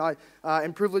I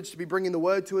am privileged to be bringing the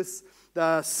word to us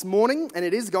this morning, and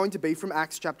it is going to be from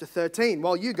Acts chapter 13.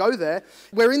 While you go there,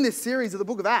 we're in this series of the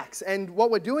book of Acts, and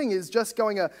what we're doing is just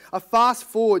going a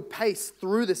fast-forward pace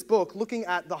through this book, looking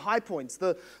at the high points,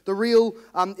 the real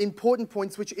important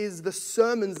points, which is the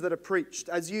sermons that are preached.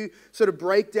 As you sort of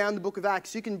break down the book of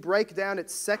Acts, you can break down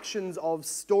its sections of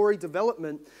story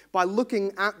development by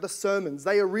looking at the sermons.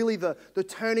 They are really the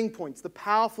turning points, the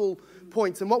powerful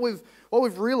points. And what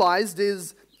we've realized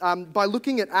is, by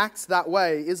looking at Acts that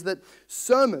way, is that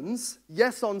sermons,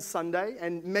 yes, on Sunday,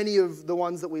 and many of the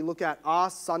ones that we look at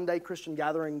are Sunday Christian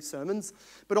gathering sermons,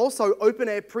 but also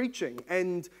open-air preaching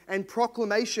and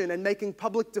proclamation and making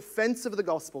public defense of the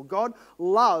gospel. God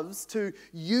loves to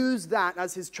use that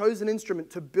as his chosen instrument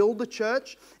to build the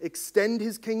church, extend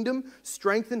his kingdom,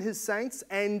 strengthen his saints,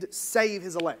 and save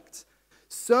his elect.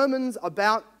 Sermons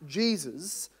about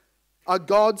Jesus are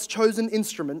God's chosen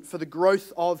instrument for the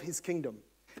growth of his kingdom.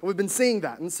 And we've been seeing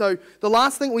that. And so the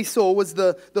last thing we saw was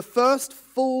the first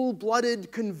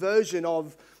full-blooded conversion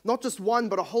of not just one,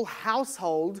 but a whole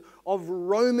household of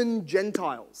Roman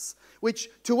Gentiles, which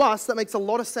to us, that makes a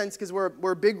lot of sense because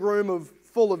we're a big room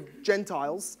full of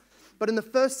Gentiles. But in the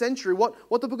first century, what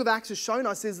the book of Acts has shown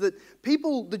us is that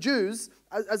people, the Jews,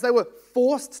 as they were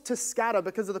forced to scatter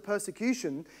because of the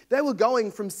persecution, they were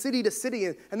going from city to city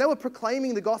and they were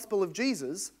proclaiming the gospel of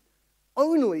Jesus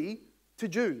only to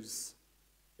Jews.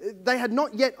 They had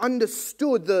not yet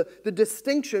understood the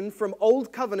distinction from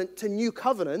Old Covenant to New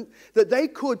Covenant that they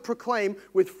could proclaim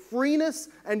with freeness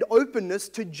and openness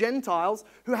to Gentiles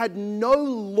who had no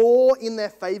law in their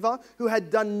favor, who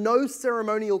had done no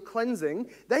ceremonial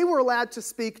cleansing. They were allowed to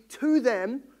speak to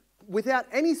them without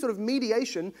any sort of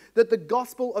mediation that the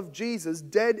gospel of Jesus,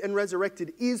 dead and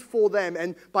resurrected, is for them,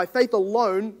 and by faith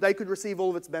alone they could receive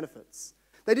all of its benefits.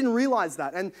 They didn't realize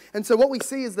that. And so what we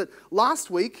see is that last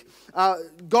week,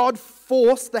 God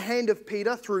forced the hand of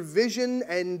Peter through vision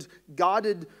and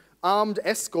guarded armed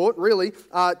escort, really,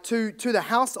 to the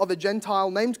house of a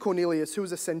Gentile named Cornelius, who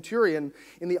was a centurion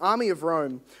in the army of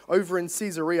Rome over in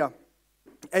Caesarea.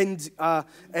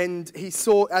 And he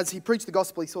saw, as he preached the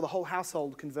gospel, he saw the whole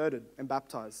household converted and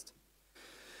baptized.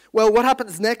 Well, what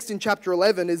happens next in chapter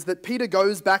 11 is that Peter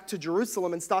goes back to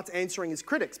Jerusalem and starts answering his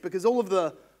critics, because all of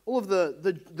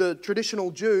the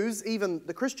traditional Jews, even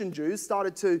the Christian Jews,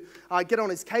 started to get on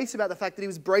his case about the fact that he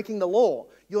was breaking the law.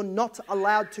 You're not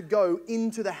allowed to go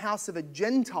into the house of a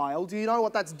Gentile. Do you know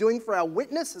what that's doing for our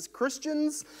witness as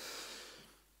Christians?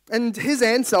 And his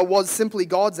answer was simply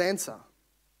God's answer.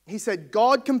 He said,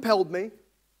 God compelled me.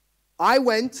 I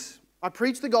went, I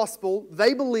preached the gospel,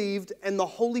 they believed, and the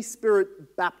Holy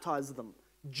Spirit baptized them,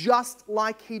 just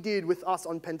like he did with us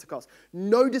on Pentecost.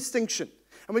 No distinction.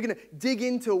 And we're going to dig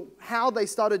into how they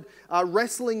started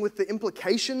wrestling with the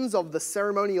implications of the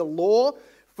ceremonial law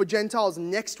for Gentiles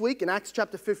next week in Acts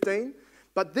chapter 15.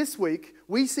 But this week,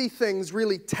 we see things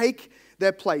really take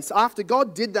their place. After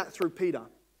God did that through Peter,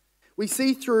 we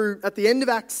see at the end of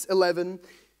Acts 11,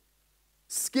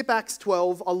 skip Acts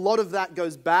 12, a lot of that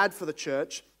goes bad for the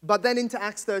church. But then into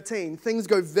Acts 13, things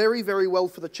go very, very well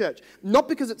for the church. Not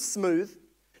because it's smooth,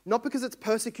 not because it's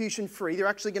persecution-free. They're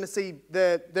actually going to see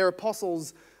their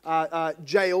apostles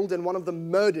jailed and one of them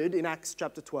murdered in Acts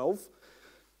chapter 12.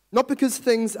 Not because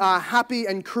things are happy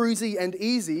and cruisy and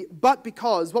easy, but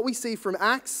because what we see from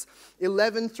Acts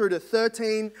 11 through to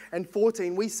 13 and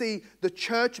 14, we see the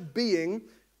church being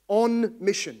on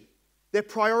mission. Their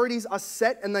priorities are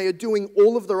set and they are doing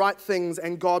all of the right things,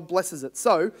 and God blesses it.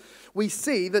 So we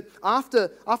see that after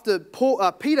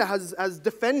Peter has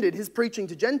defended his preaching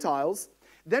to Gentiles,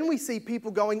 then we see people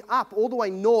going up all the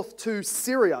way north to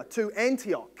Syria, to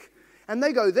Antioch. And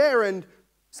they go there, and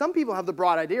some people have the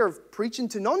bright idea of preaching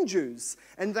to non-Jews.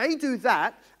 And they do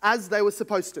that as they were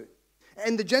supposed to.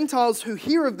 And the Gentiles who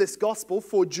hear of this gospel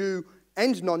for Jew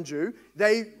and non-Jew,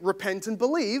 they repent and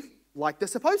believe like they're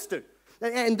supposed to.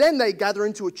 And then they gather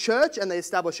into a church and they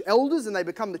establish elders and they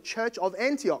become the church of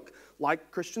Antioch,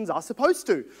 like Christians are supposed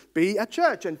to be a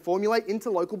church and formulate into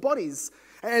local bodies.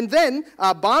 And then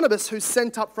Barnabas, who's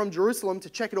sent up from Jerusalem to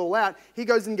check it all out, he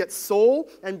goes and gets Saul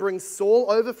and brings Saul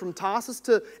over from Tarsus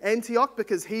to Antioch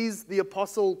because he's the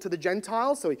apostle to the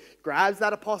Gentiles. So he grabs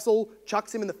that apostle,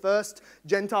 chucks him in the first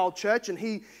Gentile church, and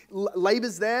he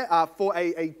labors there for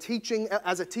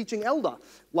as a teaching elder,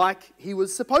 like he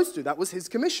was supposed to. That was his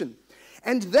commission.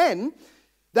 And then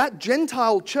that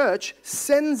Gentile church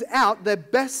sends out their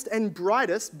best and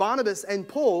brightest, Barnabas and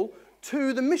Paul,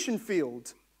 to the mission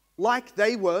field, like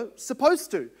they were supposed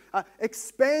to.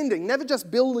 Expanding, never just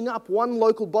building up one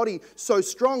local body so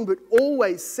strong, but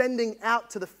always sending out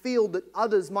to the field that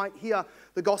others might hear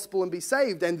the gospel and be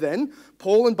saved. And then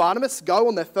Paul and Barnabas go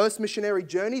on their first missionary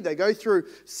journey. They go through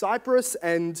Cyprus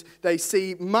and they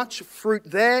see much fruit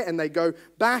there, and they go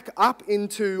back up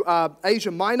into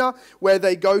Asia Minor, where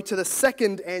they go to the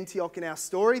second Antioch in our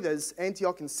story. There's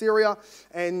Antioch in Syria,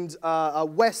 and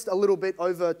west a little bit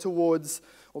over towards,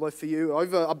 although for you,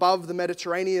 over above the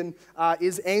Mediterranean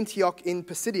is Antioch in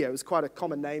Pisidia. It was quite a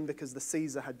common name because the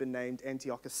Caesar had been named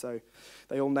Antiochus, so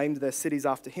they all named their cities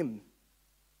after him.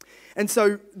 And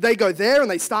so they go there and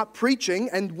they start preaching,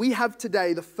 and we have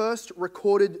today the first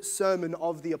recorded sermon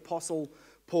of the Apostle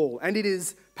Paul, and it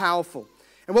is powerful.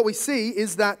 And what we see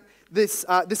is that this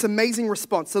amazing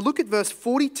response. So look at verse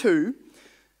 42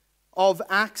 of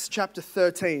Acts chapter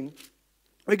 13.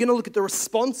 We're going to look at the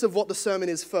response of what the sermon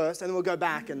is first, and then we'll go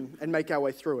back and make our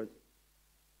way through it.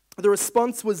 The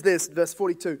response was this, verse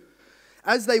 42.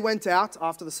 As they went out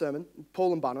after the sermon,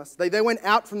 Paul and Barnabas, they went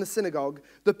out from the synagogue.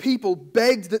 The people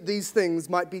begged that these things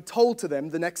might be told to them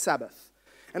the next Sabbath.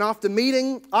 And after the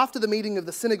meeting of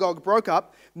the synagogue broke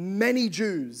up, many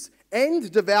Jews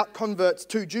and devout converts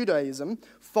to Judaism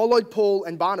followed Paul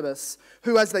and Barnabas,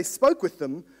 who, as they spoke with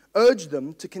them, urged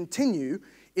them to continue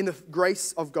in the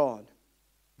grace of God.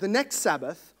 The next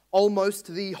Sabbath, almost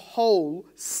the whole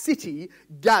city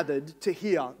gathered to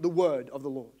hear the word of the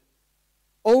Lord.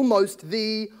 Almost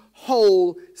the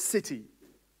whole city.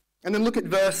 And then look at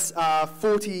verse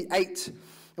 48,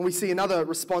 and we see another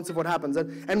response of what happens.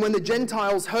 And when the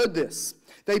Gentiles heard this,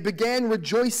 they began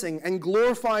rejoicing and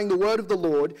glorifying the word of the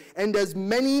Lord, and as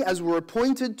many as were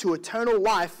appointed to eternal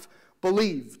life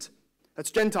believed.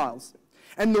 That's Gentiles.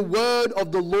 And the word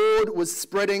of the Lord was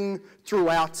spreading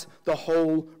throughout the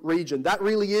whole region. That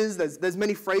really is, there's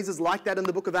many phrases like that in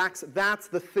the book of Acts. That's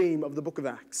the theme of the book of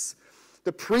Acts.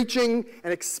 The preaching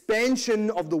and expansion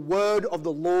of the word of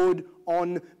the Lord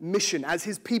on mission as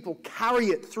his people carry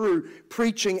it through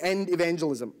preaching and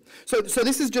evangelism. So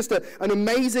this is just an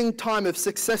amazing time of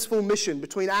successful mission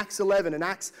between Acts 11 and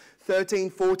Acts 13,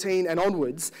 14 and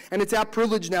onwards. And it's our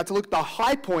privilege now to look at the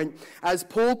high point as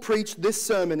Paul preached this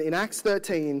sermon in Acts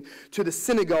 13 to the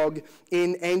synagogue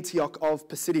in Antioch of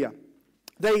Pisidia.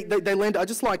 They land, I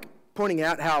just like pointing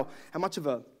out how much of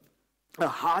a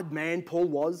hard man Paul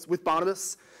was with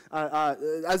Barnabas.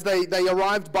 As they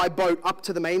arrived by boat up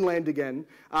to the mainland again,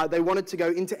 they wanted to go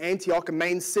into Antioch, a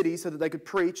main city, so that they could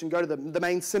preach and go to the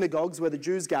main synagogues where the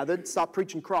Jews gathered, start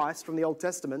preaching Christ from the Old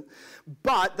Testament.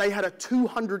 But they had a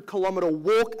 200-kilometer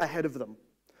walk ahead of them.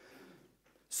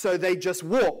 So they just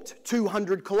walked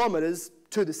 200 kilometers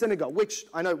to the synagogue, which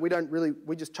I know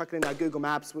we just chuck it in our Google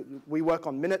Maps. We work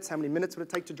on minutes. How many minutes would it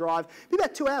take to drive? It'd be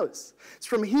about 2 hours. It's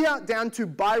from here down to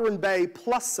Byron Bay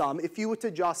plus some if you were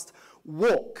to just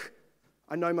walk.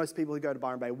 I know most people who go to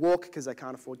Byron Bay walk because they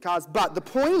can't afford cars, but the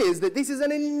point is that this is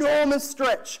an enormous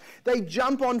stretch. They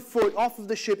jump on foot off of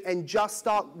the ship and just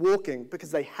start walking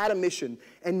because they had a mission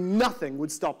and nothing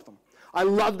would stop them. I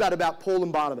love that about Paul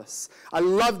and Barnabas. I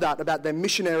love that about their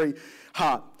missionary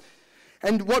heart.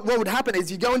 And what would happen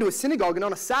is you go into a synagogue and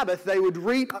on a Sabbath they would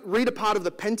read a part of the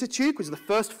Pentateuch, which is the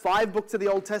first 5 books of the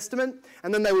Old Testament,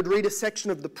 and then they would read a section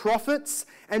of the prophets.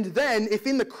 And then if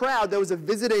in the crowd there was a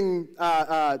visiting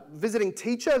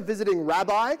teacher, visiting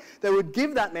rabbi, they would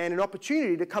give that man an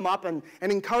opportunity to come up and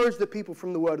encourage the people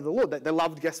from the word of the Lord. They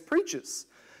loved guest preachers.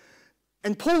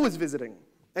 And Paul was visiting.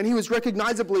 And he was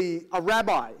recognizably a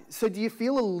rabbi. So do you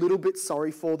feel a little bit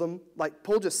sorry for them? Like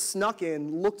Paul just snuck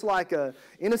in, looked like an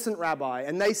innocent rabbi,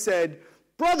 and they said,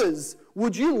 "Brothers,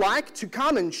 would you like to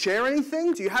come and share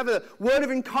anything? Do you have a word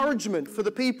of encouragement for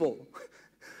the people?"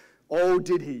 Oh,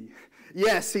 did he?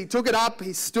 Yes, he took it up,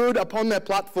 he stood upon their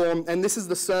platform, and this is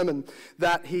the sermon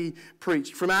that he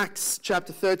preached. From Acts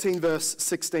chapter 13, verse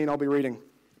 16, I'll be reading.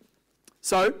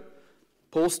 So,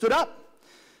 Paul stood up,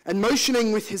 and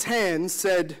motioning with his hands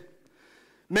said,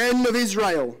 "Men of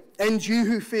Israel, and you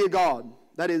who fear God,"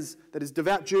 that is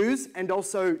devout Jews and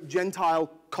also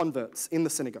Gentile converts in the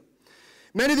synagogue.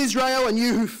 "Men of Israel, and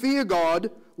you who fear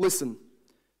God, listen.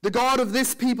 The God of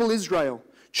this people Israel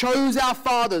chose our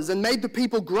fathers and made the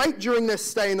people great during their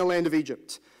stay in the land of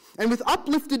Egypt. And with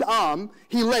uplifted arm,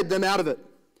 he led them out of it.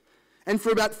 And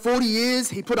for about 40 years,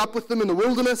 he put up with them in the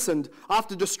wilderness, and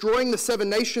after destroying the 7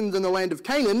 nations in the land of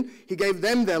Canaan, he gave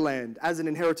them their land as an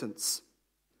inheritance.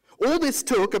 All this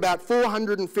took about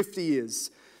 450 years,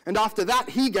 and after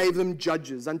that he gave them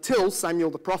judges until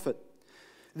Samuel the prophet.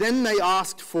 Then they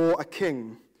asked for a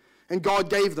king, and God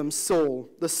gave them Saul,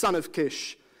 the son of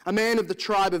Kish, a man of the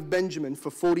tribe of Benjamin,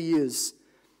 for 40 years.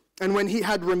 And when he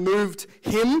had removed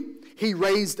him, he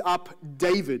raised up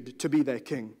David to be their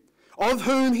king, of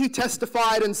whom he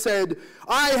testified and said,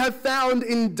 'I have found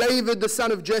in David the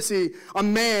son of Jesse a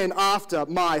man after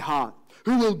my heart,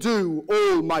 who will do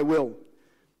all my will.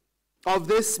 Of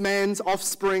this man's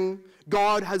offspring,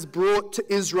 God has brought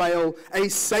to Israel a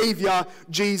Savior,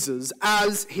 Jesus,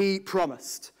 as he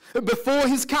promised. Before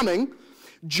his coming,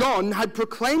 John had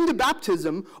proclaimed a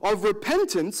baptism of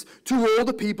repentance to all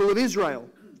the people of Israel.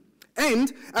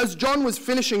 And as John was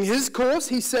finishing his course,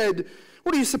 he said,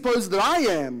 "What do you suppose that I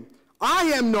am? I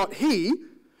am not he.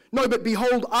 No, but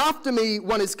behold, after me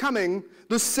one is coming,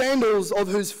 the sandals of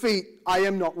whose feet I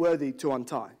am not worthy to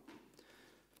untie."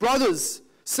 Brothers,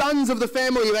 sons of the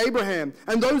family of Abraham,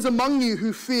 and those among you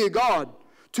who fear God,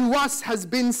 to us has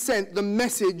been sent the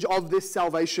message of this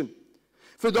salvation.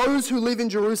 For those who live in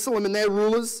Jerusalem and their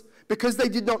rulers, because they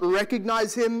did not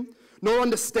recognize him, nor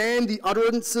understand the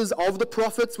utterances of the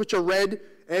prophets which are read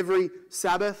every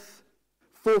Sabbath,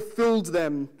 fulfilled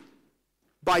them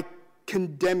by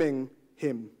condemning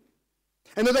him.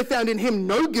 And though they found in him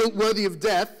no guilt worthy of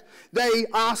death, they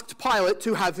asked Pilate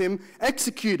to have him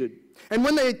executed. And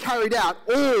when they had carried out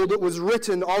all that was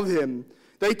written of him,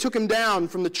 they took him down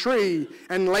from the tree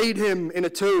and laid him in a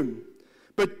tomb.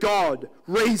 But God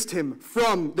raised him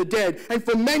from the dead, and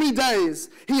for many days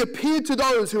he appeared to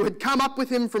those who had come up with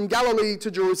him from Galilee to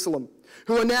Jerusalem,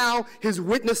 who are now his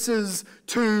witnesses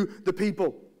to the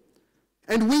people.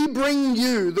 And we bring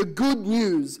you the good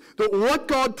news that what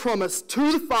God promised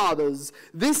to the fathers,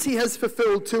 this he has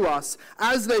fulfilled to us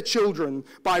as their children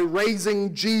by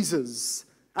raising Jesus,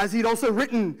 as he'd also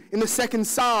written in the second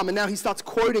Psalm, and now he starts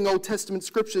quoting Old Testament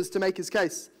scriptures to make his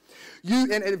case.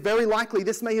 And very likely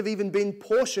this may have even been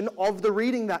portion of the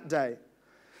reading that day.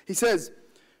 He says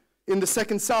in the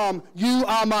second Psalm, "You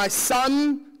are my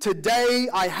son, today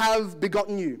I have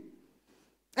begotten you."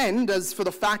 And as for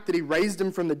the fact that he raised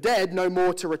him from the dead, no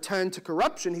more to return to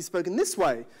corruption, he's spoken this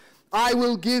way, "I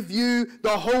will give you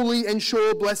the holy and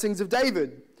sure blessings of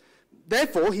David."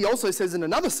 Therefore, he also says in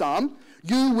another psalm,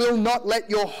 "You will not let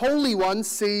your Holy One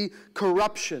see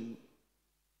corruption."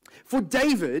 For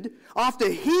David, after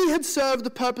he had served the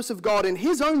purpose of God in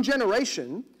his own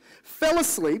generation, fell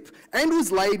asleep and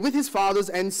was laid with his fathers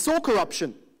and saw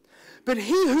corruption. But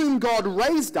he whom God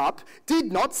raised up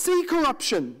did not see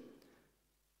corruption.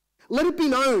 Let it be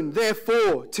known,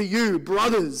 therefore, to you,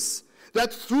 brothers,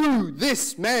 that through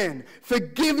this man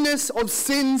forgiveness of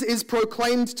sins is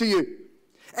proclaimed to you.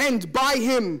 And by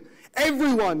him,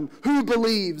 everyone who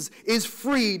believes is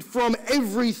freed from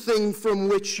everything from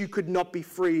which you could not be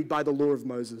freed by the law of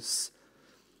Moses.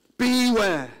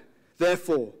 Beware,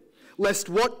 therefore, lest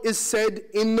what is said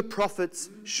in the prophets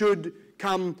should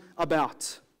come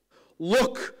about.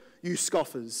 Look, you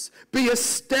scoffers, be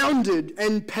astounded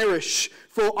and perish,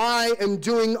 for I am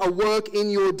doing a work in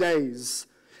your days,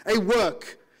 a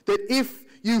work that if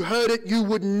you heard it, you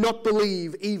would not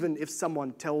believe, even if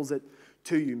someone tells it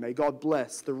to you. May God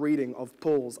bless the reading of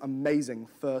Paul's amazing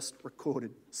first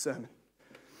recorded sermon.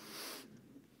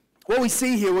 What we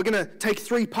see here, we're going to take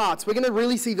three parts. We're going to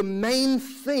really see the main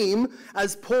theme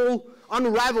as Paul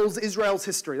unravels Israel's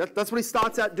history. That's what he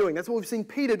starts out doing. That's what we've seen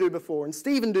Peter do before and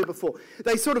Stephen do before.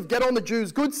 They sort of get on the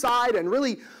Jews' good side and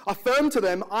really affirm to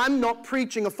them, I'm not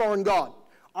preaching a foreign God.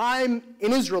 I'm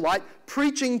an Israelite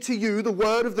preaching to you the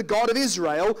word of the God of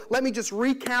Israel. Let me just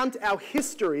recount our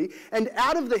history. And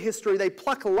out of the history, they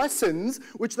pluck lessons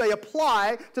which they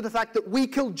apply to the fact that we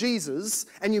killed Jesus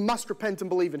and you must repent and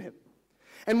believe in him.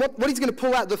 And what he's going to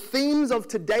pull out, the themes of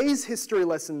today's history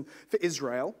lesson for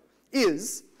Israel,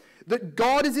 is that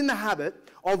God is in the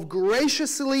habit of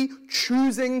graciously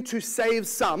choosing to save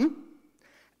some,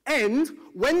 and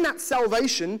when that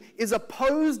salvation is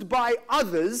opposed by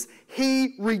others,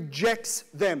 he rejects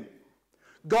them.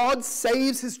 God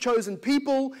saves his chosen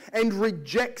people and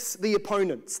rejects the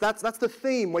opponents. That's the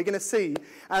theme we're going to see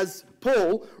as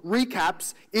Paul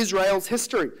recaps Israel's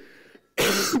history.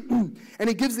 And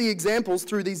he gives the examples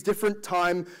through these different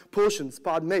time portions.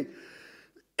 Pardon me.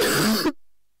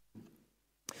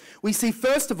 We see,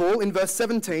 first of all, in verse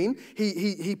 17,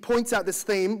 he points out this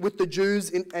theme with the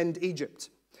Jews and Egypt.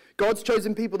 God's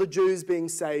chosen people, the Jews, being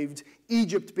saved,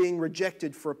 Egypt being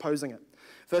rejected for opposing it.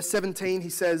 Verse 17, he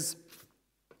says,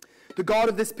 "The God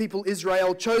of this people,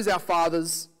 Israel, chose our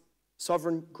fathers,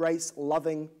 sovereign, grace,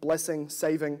 loving, blessing,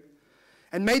 saving,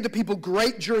 and made the people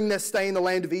great during their stay in the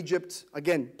land of Egypt."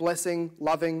 Again, blessing,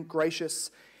 loving, gracious.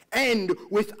 "And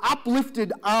with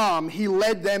uplifted arm, he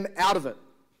led them out of it."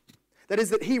 That is,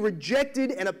 that he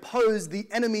rejected and opposed the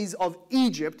enemies of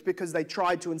Egypt because they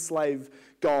tried to enslave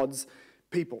God's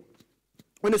people.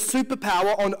 When a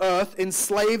superpower on earth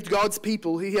enslaved God's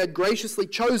people who he had graciously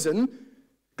chosen,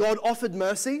 God offered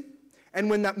mercy. And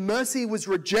when that mercy was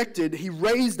rejected, he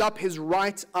raised up his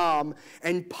right arm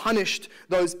and punished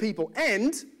those people.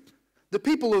 And The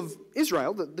people of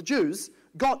Israel, the Jews,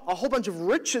 got a whole bunch of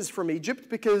riches from Egypt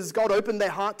because God opened their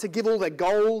heart to give all their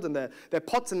gold and their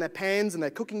pots and their pans and their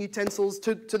cooking utensils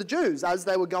to the Jews as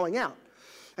they were going out.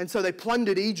 And so they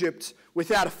plundered Egypt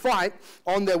without a fight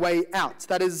on their way out.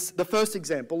 That is the first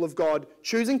example of God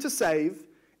choosing to save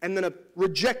and then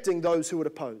rejecting those who would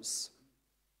oppose.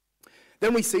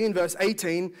 Then we see in verse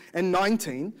 18 and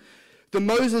 19, the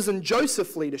Moses and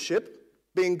Joseph leadership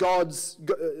being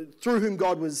through whom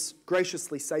God was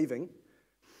graciously saving,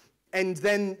 and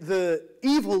then the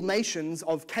evil nations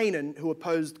of Canaan who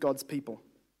opposed God's people.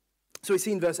 So we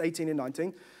see in verse 18 and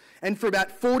 19, and for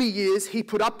about 40 years he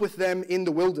put up with them in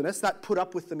the wilderness. That put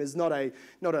up with them is not a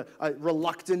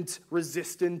reluctant,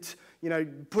 resistant,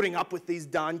 putting up with these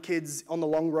darn kids on the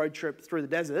long road trip through the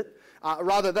desert.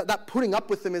 Rather, that putting up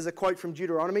with them is a quote from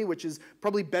Deuteronomy, which is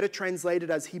probably better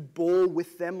translated as he bore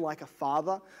with them like a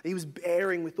father. He was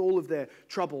bearing with all of their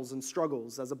troubles and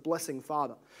struggles as a blessing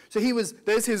father. So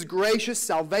there's his gracious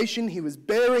salvation. He was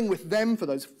bearing with them for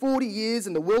those 40 years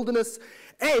in the wilderness.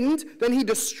 And then he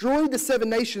destroyed the 7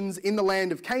 nations in the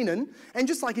land of Canaan. And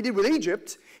just like he did with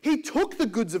Egypt, he took the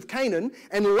goods of Canaan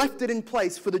and left it in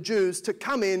place for the Jews to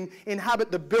come in,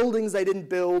 inhabit the buildings they didn't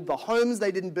build, the homes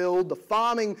they didn't build, the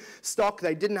farming stock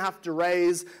they didn't have to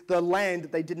raise, the land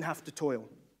that they didn't have to toil.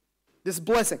 This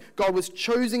blessing. God was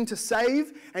choosing to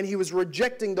save, and he was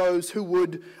rejecting those who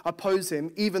would oppose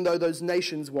him, even though those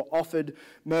nations were offered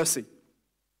mercy.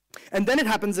 And then it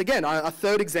happens again. A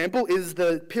third example is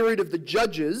the period of the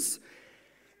judges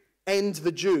and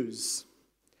the Jews.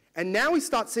 And now we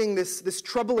start seeing this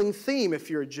troubling theme if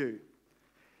you're a Jew.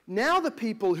 Now the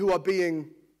people who are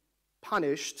being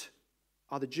punished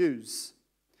are the Jews.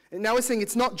 And now we're seeing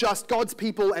it's not just God's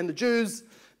people and the Jews,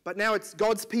 but now it's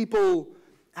God's people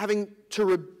having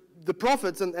to, the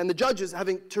prophets and the judges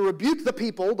having to rebuke the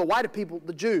people, the wider people,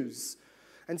 the Jews.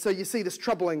 And so you see this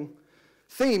troubling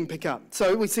theme pick up.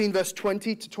 So we see in verse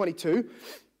 20 to 22,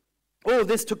 all of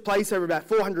this took place over about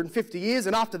 450 years,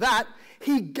 and after that,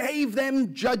 he gave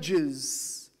them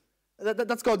judges.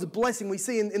 That's God's blessing. We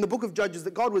see in the book of Judges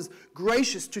that God was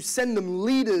gracious to send them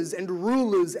leaders and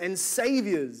rulers and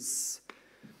saviors.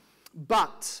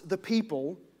 But the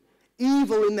people,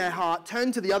 evil in their heart,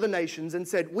 turned to the other nations and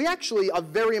said, we actually are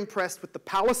very impressed with the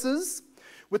palaces,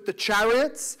 with the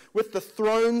chariots, with the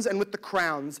thrones, and with the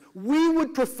crowns. We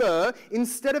would prefer,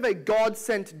 instead of a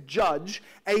God-sent judge,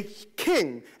 a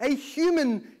king, a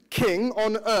human king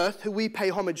on earth who we pay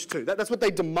homage to. That's what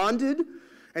they demanded,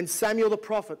 and Samuel the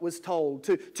prophet was told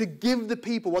to give the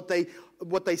people what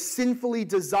they sinfully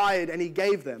desired, and he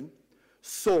gave them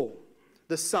Saul,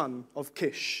 the son of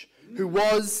Kish, who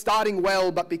was starting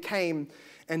well but became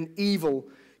an evil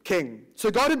king.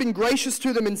 So God had been gracious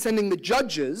to them in sending the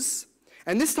judges.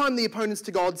 And this time the opponents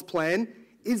to God's plan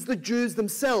is the Jews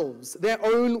themselves, their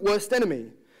own worst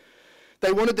enemy.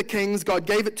 They wanted the kings, God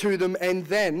gave it to them, and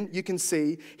then, you can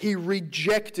see, he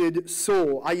rejected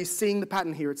Saul. Are you seeing the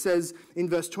pattern here? It says in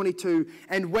verse 22,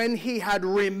 and when he had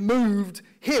removed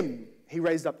him, he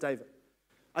raised up David.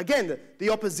 Again, the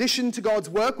opposition to God's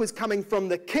work was coming from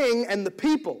the king and the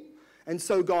people, and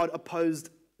so God opposed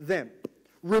them.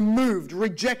 Removed,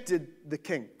 rejected the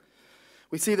king.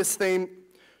 We see this theme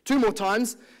 2 more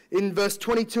times. In verse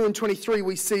 22 and 23,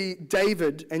 we see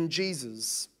David and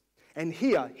Jesus. And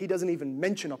here, he doesn't even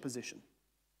mention opposition.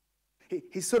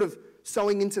 He's sort of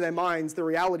sowing into their minds the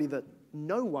reality that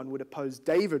no one would oppose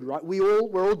David, right? We're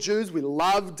all Jews. We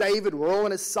love David. We're all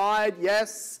on his side,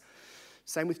 yes.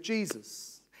 Same with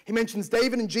Jesus. He mentions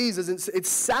David and Jesus. It's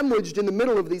sandwiched in the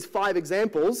middle of these 5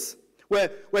 examples where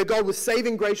God was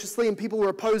saving graciously and people were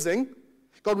opposing.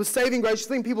 God was saving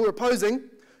graciously and people were opposing.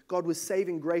 God was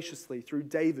saving graciously through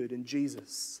David and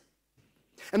Jesus.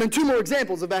 And then 2 more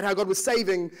examples about how God was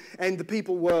saving and the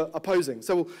people were opposing.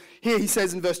 So here he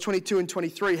says in verse 22 and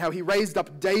 23 how he raised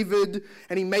up David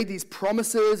and he made these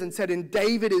promises and said, and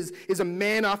David is a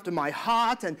man after my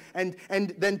heart. And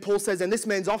then Paul says, and this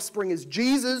man's offspring is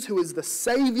Jesus, who is the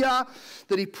Savior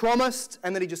that he promised.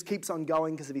 And then he just keeps on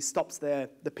going because if he stops there,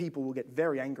 the people will get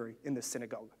very angry in the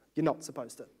synagogue. You're not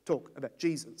supposed to talk about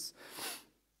Jesus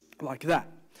like that.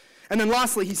 And then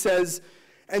lastly, he says,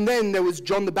 and then there was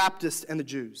John the Baptist and the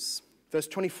Jews. Verse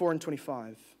 24 and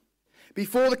 25.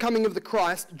 Before the coming of the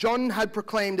Christ, John had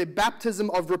proclaimed a baptism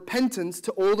of repentance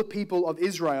to all the people of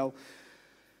Israel.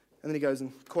 And then he goes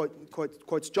and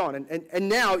quotes John. And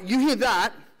now you hear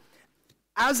that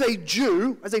as a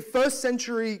Jew, as a first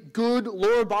century good,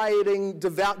 law-abiding,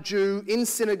 devout Jew in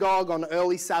synagogue on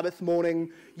early Sabbath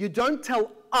morning, you don't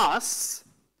tell us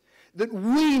that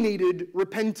we needed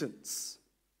repentance.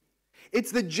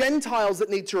 It's the Gentiles that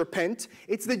need to repent.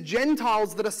 It's the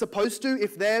Gentiles that are supposed to,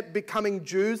 if they're becoming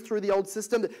Jews through the old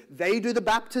system, they do the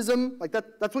baptism. Like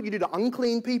that's what you do to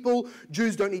unclean people.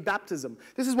 Jews don't need baptism.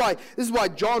 This is why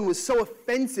John was so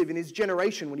offensive in his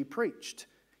generation when he preached.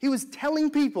 He was telling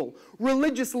people,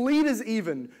 religious leaders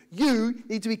even, you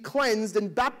need to be cleansed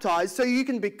and baptized so you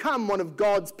can become one of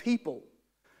God's people.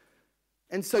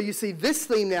 And so you see this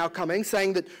theme now coming,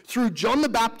 saying that through John the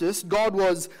Baptist, God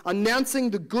was announcing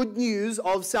the good news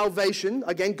of salvation.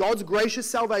 Again, God's gracious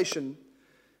salvation.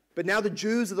 But now the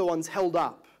Jews are the ones held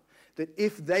up. That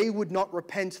if they would not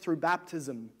repent through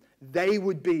baptism, they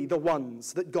would be the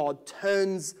ones that God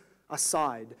turns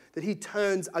aside, that he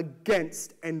turns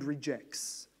against and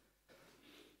rejects.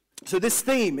 So this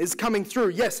theme is coming through,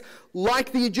 yes,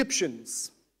 like the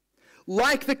Egyptians,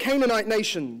 like the Canaanite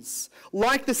nations,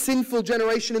 like the sinful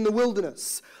generation in the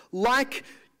wilderness, like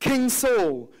King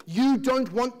Saul. You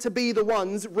don't want to be the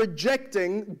ones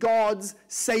rejecting God's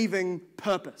saving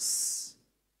purpose.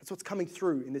 That's what's coming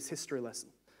through in this history lesson.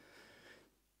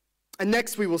 And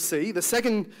next we will see the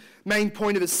second main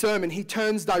point of his sermon. He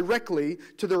turns directly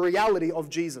to the reality of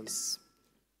Jesus.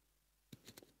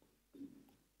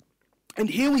 And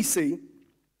here we see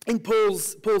in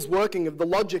Paul's working of the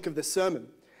logic of the sermon,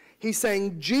 he's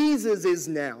saying Jesus is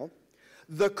now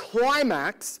the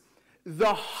climax,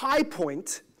 the high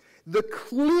point, the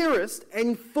clearest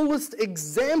and fullest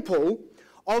example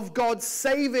of God's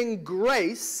saving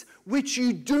grace, which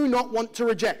you do not want to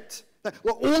reject.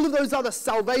 Well, all of those other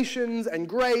salvations and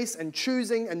grace and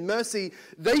choosing and mercy,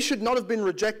 they should not have been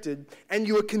rejected, and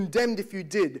you were condemned if you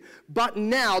did. But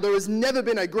now there has never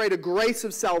been a greater grace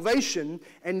of salvation,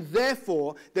 and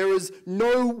therefore there is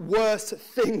no worse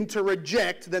thing to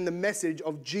reject than the message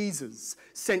of Jesus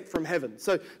sent from heaven.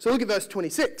 So look at verse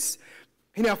 26.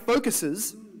 He now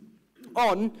focuses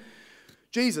on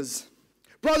Jesus.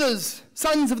 Brothers,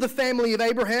 sons of the family of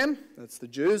Abraham, that's the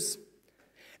Jews,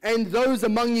 and those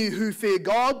among you who fear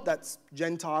God, that's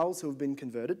Gentiles who have been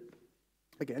converted,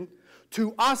 again,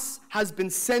 to us has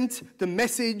been sent the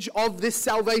message of this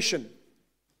salvation,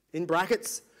 in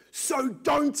brackets, so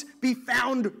don't be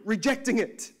found rejecting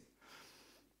it.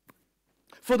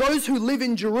 For those who live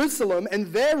in Jerusalem and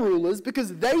their rulers,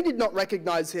 because they did not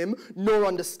recognize him nor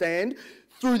understand,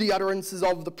 through the utterances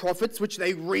of the prophets, which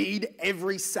they read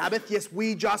every Sabbath. Yes,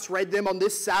 we just read them on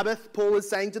this Sabbath, Paul is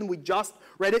saying to them, we just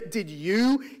read it. Did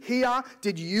you hear?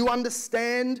 Did you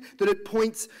understand that it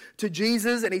points to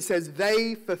Jesus? And he says,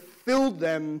 they fulfilled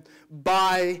them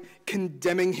by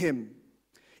condemning him.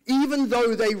 Even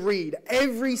though they read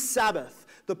every Sabbath,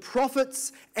 the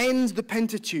prophets and the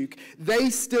Pentateuch, they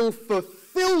still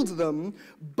fulfilled them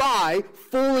by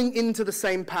falling into the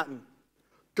same pattern.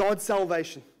 God's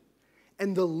salvation.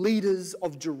 And the leaders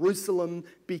of Jerusalem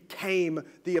became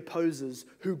the opposers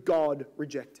who God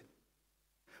rejected.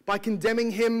 By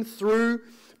condemning him through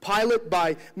Pilate,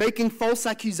 by making false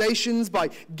accusations,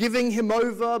 by giving him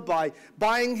over, by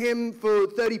buying him for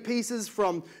 30 pieces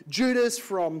from Judas,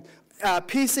 from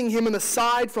piercing him in the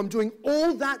side, from doing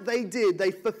all that they did, they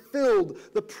fulfilled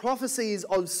the prophecies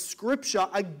of Scripture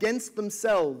against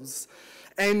themselves,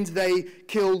 and they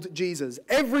killed Jesus.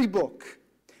 Every book,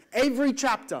 every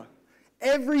chapter,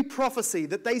 every prophecy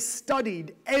that they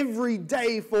studied every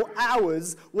day for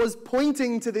hours was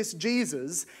pointing to this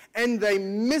Jesus, and they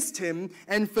missed him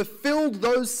and fulfilled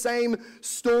those same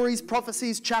stories,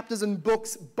 prophecies, chapters, and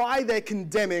books by their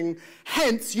condemning.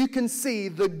 Hence, you can see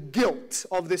the guilt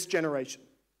of this generation.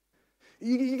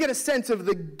 You get a sense of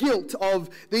the guilt of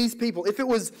these people. If it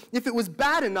was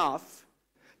bad enough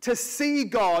to see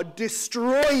God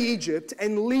destroy Egypt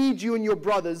and lead you and your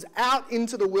brothers out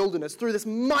into the wilderness through this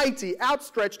mighty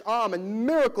outstretched arm and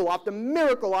miracle after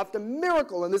miracle after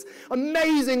miracle and this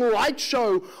amazing light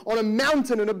show on a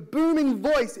mountain and a booming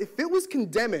voice, if it was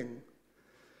condemning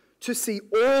to see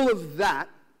all of that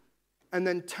and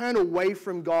then turn away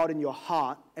from God in your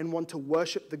heart and want to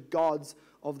worship the gods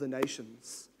of the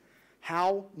nations,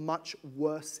 how much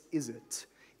worse is it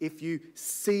if you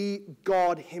see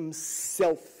God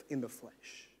himself in the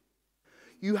flesh?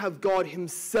 You have God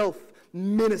himself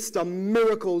minister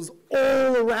miracles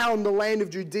all around the land of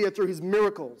Judea through his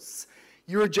miracles.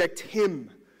 You reject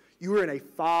him. You are in a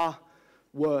far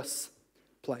worse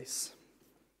place.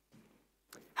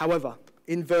 However,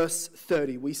 in verse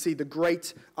 30, we see the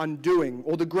great undoing,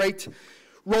 or the great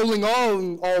rolling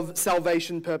on of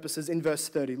salvation purposes in verse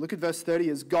 30. Look at verse 30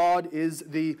 as God is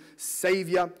the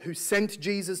Savior who sent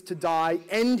Jesus to die,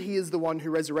 and he is the one who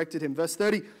resurrected him. Verse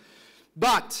 30,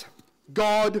 but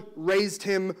God raised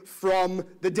him from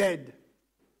the dead.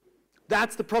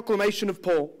 That's the proclamation of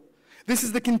Paul. This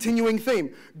is the continuing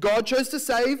theme. God chose to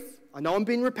save I know I'm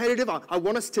being repetitive. I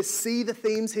want us to see the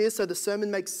themes here so the sermon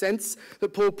makes sense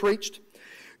that Paul preached.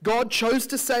 God chose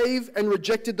to save and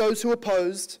rejected those who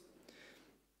opposed.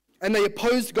 And they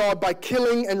opposed God by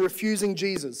killing and refusing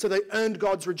Jesus. So they earned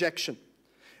God's rejection.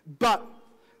 But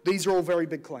these are all very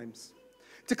big claims.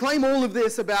 To claim all of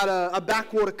this about a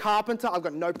backwater carpenter, I've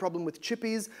got no problem with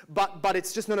chippies, but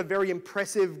it's just not a very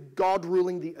impressive God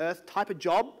ruling the earth type of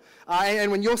job.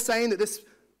 And when you're saying that this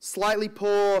slightly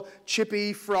poor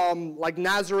chippy from like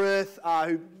Nazareth,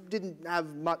 who didn't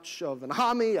have much of an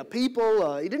army, a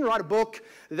people, he didn't write a book,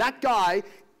 that guy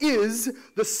is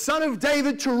the son of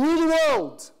David to rule the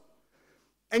world.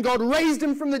 And God raised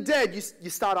him from the dead. You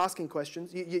start asking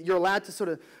questions. You're allowed to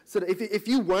sort of if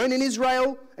you weren't in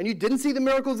Israel and you didn't see the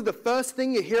miracles, the first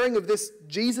thing you're hearing of this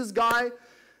Jesus guy,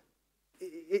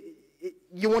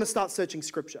 you want to start searching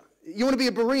Scripture. You want to be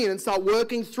a Berean and start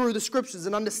working through the Scriptures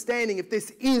and understanding if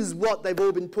this is what they've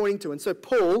all been pointing to. And so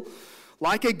Paul,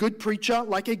 like a good preacher,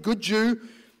 like a good Jew,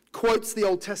 quotes the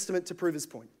Old Testament to prove his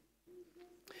point.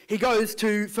 He goes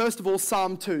to, first of all,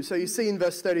 Psalm 2. So you see in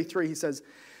verse 33, he says,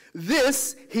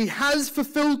 "This he has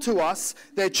fulfilled to us,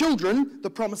 their children," the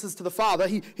promises to the Father.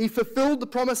 He fulfilled the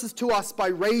promises to us by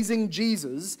raising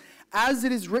Jesus, as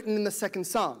it is written in the second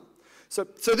Psalm. So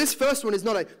this first one is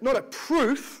not a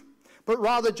proof, but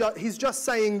rather he's just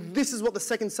saying this is what the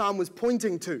second Psalm was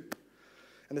pointing to.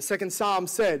 And the second Psalm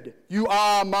said, "You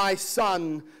are my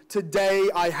son, today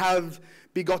I have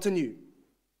begotten you."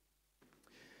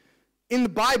 In the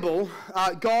Bible,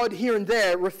 God here and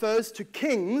there refers to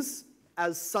kings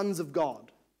as sons of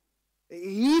God.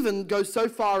 He even goes so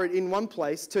far in one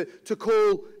place to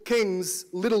call kings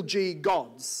little g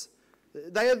gods.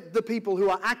 They are the people who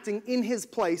are acting in his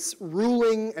place,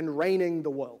 ruling and reigning the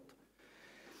world.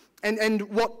 And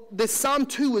what this Psalm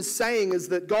 2 is saying is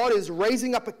that God is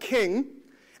raising up a king,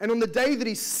 and on the day that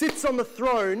he sits on the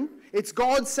throne, it's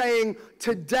God saying,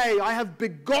 "Today I have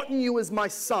begotten you as my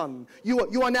son.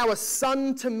 You are now a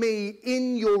son to me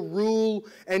in your rule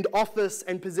and office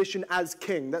and position as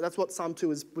king." That's what Psalm 2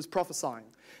 was prophesying.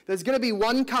 There's going to be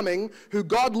one coming who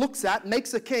God looks at,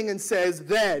 makes a king and says,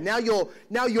 "There, now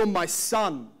you're my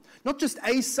son." Not just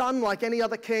a son like any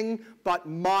other king, but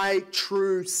my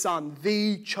true son,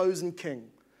 the chosen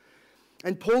king.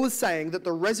 And Paul is saying that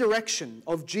the resurrection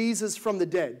of Jesus from the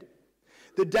dead,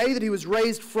 the day that he was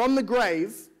raised from the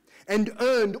grave and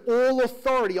earned all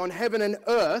authority on heaven and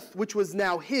earth, which was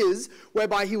now his,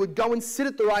 whereby he would go and sit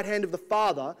at the right hand of the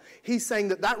Father, he's saying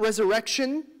that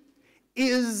resurrection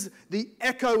is the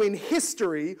echo in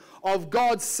history of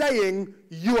God saying,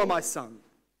 "You are my son.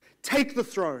 Take the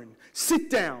throne. Sit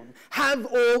down. Have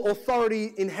all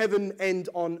authority in heaven and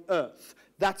on earth."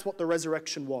 That's what the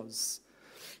resurrection was.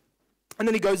 And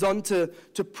then he goes on to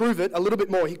prove it a little bit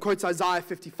more. He quotes Isaiah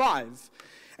 55.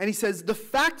 And he says, the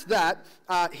fact that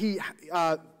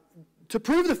to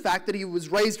prove the fact that he was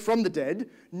raised from the dead,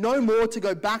 no more to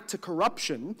go back to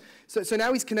corruption. So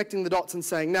now he's connecting the dots and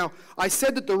saying, now, I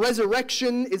said that the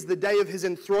resurrection is the day of his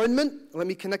enthronement. Let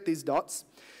me connect these dots.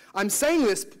 I'm saying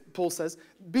this, Paul says,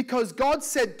 because God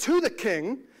said to the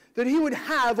king that he would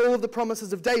have all of the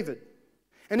promises of David.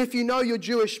 And if you know your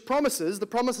Jewish promises, the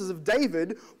promises of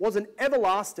David was an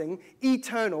everlasting,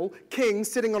 eternal king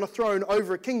sitting on a throne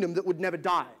over a kingdom that would never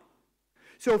die.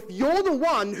 So if you're the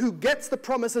one who gets the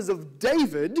promises of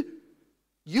David,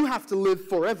 you have to live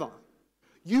forever.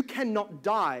 You cannot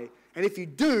die. And if you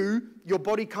do, your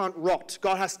body can't rot.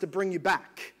 God has to bring you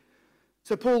back.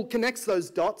 So Paul connects those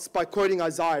dots by quoting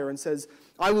Isaiah and says,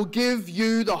 I will give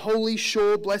you the holy,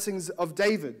 sure blessings of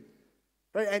David.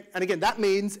 Right? And again, that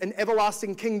means an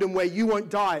everlasting kingdom where you won't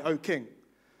die, O king.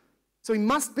 So he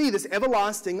must be this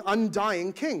everlasting,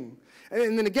 undying king.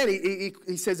 And then again,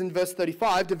 he says in verse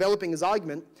 35, developing his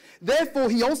argument, therefore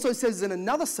he also says in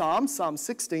another psalm, Psalm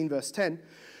 16, verse 10,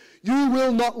 you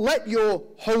will not let your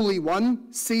Holy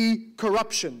One see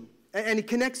corruption. And he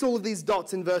connects all of these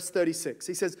dots in verse 36.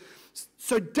 He says,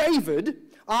 so David,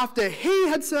 after he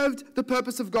had served the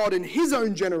purpose of God in his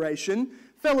own generation,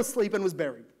 fell asleep and was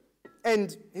buried.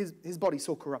 And his body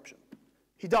saw corruption.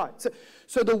 He died.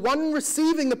 So the one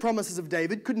receiving the promises of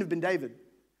David couldn't have been David.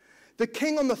 The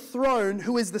king on the throne,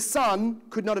 who is the son,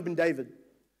 could not have been David.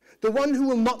 The one who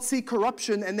will not see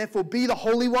corruption and therefore be the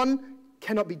Holy One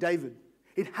cannot be David.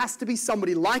 It has to be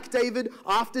somebody like David,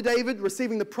 after David,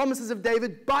 receiving the promises of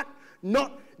David, but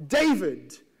not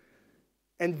David.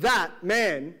 And that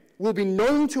man will be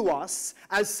known to us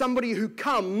as somebody who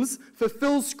comes,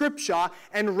 fulfills Scripture,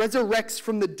 and resurrects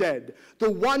from the dead. The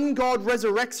one God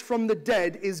resurrects from the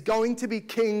dead is going to be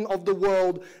king of the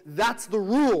world. That's the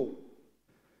rule.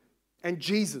 And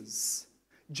Jesus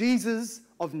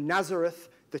of Nazareth,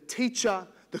 the teacher,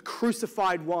 the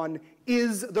crucified one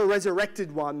is the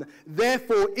resurrected one,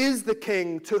 therefore is the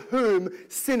King to whom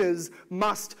sinners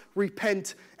must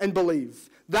repent and believe.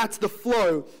 That's the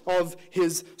flow of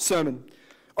his sermon.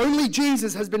 Only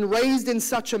Jesus has been raised in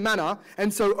such a manner,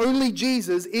 and so only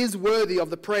Jesus is worthy of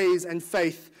the praise and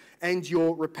faith and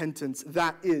your repentance.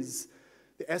 That is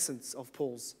the essence of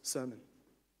Paul's sermon.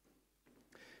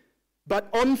 But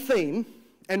on theme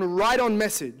and right on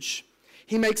message,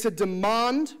 he makes a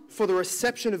demand for the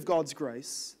reception of God's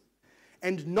grace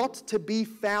and not to be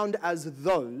found as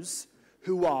those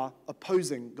who are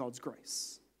opposing God's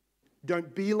grace.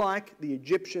 Don't be like the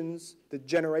Egyptians, the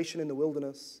generation in the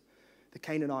wilderness, the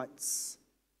Canaanites,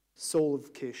 Saul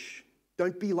of Kish.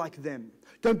 Don't be like them.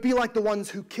 Don't be like the ones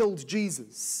who killed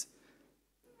Jesus,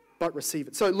 but receive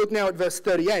it. So look now at verse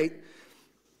 38.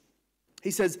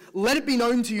 He says, "Let it be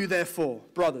known to you, therefore,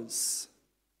 brothers."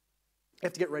 You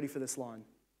have to get ready for this line.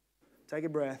 Take a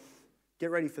breath.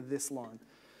 Get ready for this line.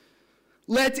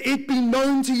 "Let it be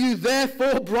known to you,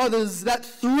 therefore, brothers, that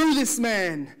through this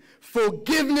man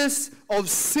forgiveness of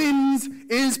sins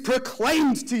is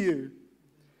proclaimed to you.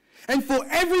 And for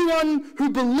everyone who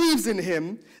believes in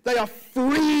him, they are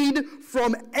freed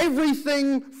from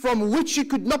everything from which you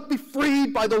could not be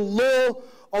freed by the law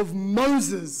of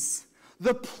Moses."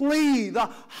 The plea, the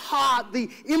heart, the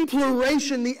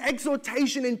imploration, the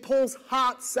exhortation in Paul's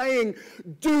heart saying,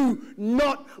 do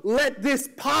not let this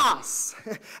pass.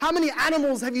 How many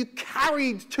animals have you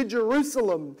carried to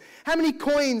Jerusalem? How many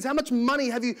coins, how much money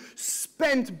have you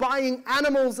spent buying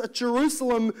animals at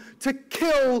Jerusalem to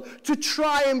kill, to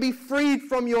try and be freed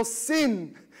from your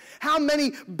sin? How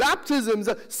many baptisms,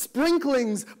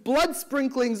 sprinklings, blood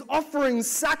sprinklings, offerings,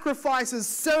 sacrifices,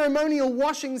 ceremonial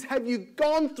washings have you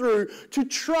gone through to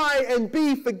try and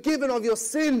be forgiven of your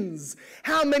sins?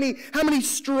 How many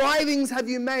strivings have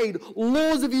you made?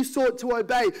 Laws have you sought to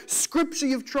obey? Scripture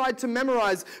you've tried to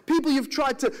memorize? People you've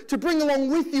tried to bring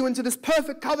along with you into this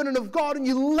perfect covenant of God, and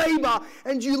you labor,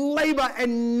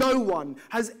 and no one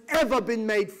has ever been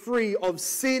made free of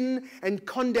sin and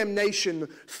condemnation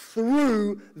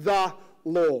through the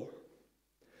law,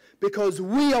 because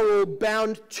we are all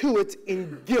bound to it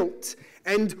in guilt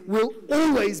and will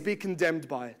always be condemned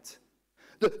by it.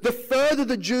 The further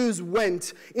the Jews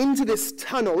went into this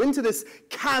tunnel, into this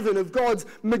cavern of God's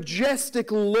majestic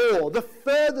law, the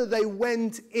further they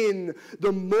went in,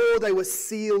 the more they were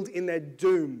sealed in their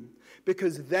doom,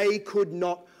 because they could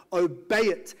not obey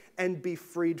it and be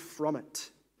freed from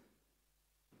it.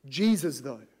 Jesus,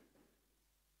 though,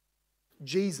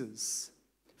 Jesus,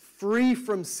 free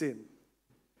from sin,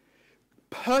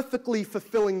 perfectly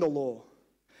fulfilling the law,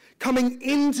 coming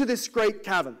into this great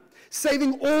cavern,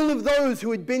 saving all of those who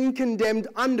had been condemned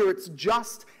under its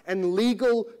just and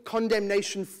legal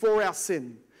condemnation for our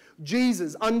sin.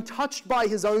 Jesus, untouched by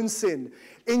his own sin,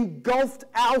 engulfed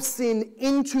our sin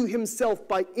into himself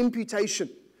by imputation,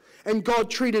 and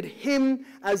God treated him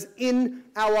as in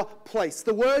our place.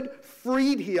 The word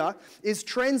freed here is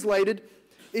translated,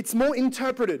 it's more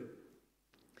interpreted.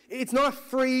 It's not a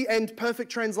free and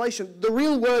perfect translation. The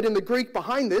real word in the Greek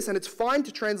behind this, and it's fine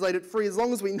to translate it free as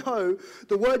long as we know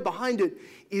the word behind it,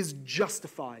 is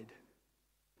justified.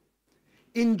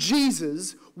 In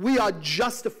Jesus, we are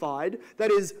justified,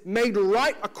 that is, made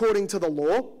right according to the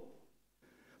law,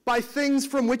 by things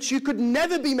from which you could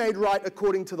never be made right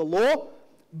according to the law,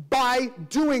 by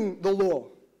doing the law.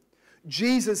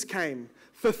 Jesus came,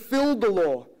 fulfilled the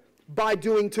law by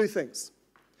doing two things.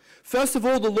 First of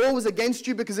all, the law was against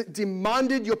you because it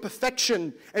demanded your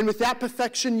perfection, and without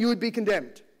perfection, you would be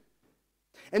condemned.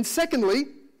 And secondly,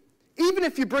 even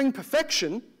if you bring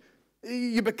perfection,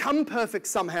 you become perfect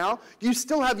somehow, you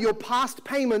still have your past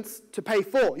payments to pay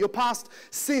for, your past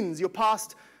sins, your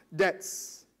past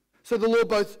debts. So the law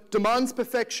both demands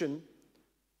perfection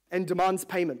and demands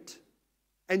payment.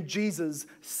 And Jesus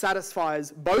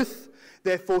satisfies both,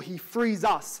 therefore he frees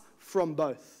us from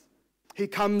both. He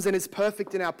comes and is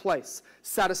perfect in our place,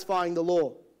 satisfying the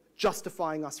law,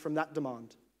 justifying us from that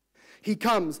demand. He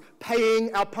comes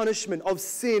paying our punishment of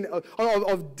sin,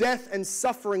 of death and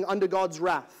suffering under God's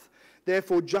wrath,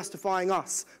 therefore justifying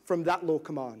us from that law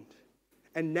command.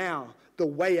 And now the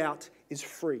way out is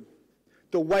free.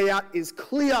 The way out is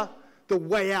clear. The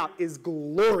way out is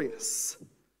glorious.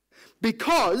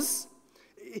 Because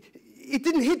it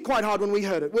didn't hit quite hard when we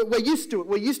heard it. We're used to it.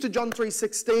 We're used to John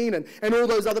 3:16 and all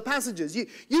those other passages.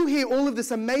 You hear all of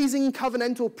this amazing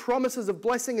covenantal promises of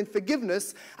blessing and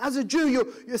forgiveness. As a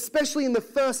Jew, especially in the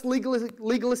first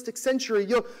legalistic century,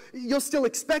 you're still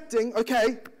expecting,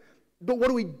 okay, but what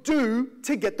do we do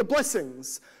to get the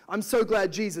blessings? I'm so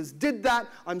glad Jesus did that.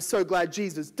 I'm so glad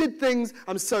Jesus did things.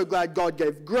 I'm so glad God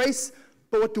gave grace.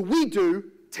 But what do we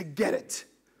do to get it.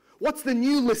 What's the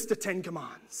new list of 10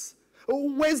 commands?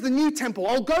 Where's the new temple?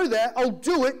 I'll go there, I'll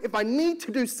do it. If I need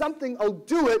to do something, I'll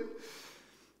do it.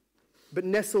 But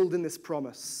nestled in this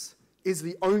promise is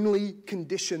the only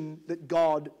condition that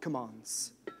God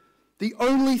commands. The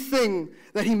only thing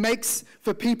that he makes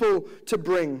for people to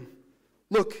bring.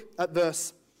 Look at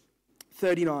verse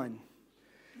 39.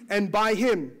 And by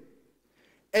him,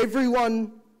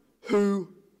 everyone who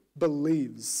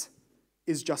believes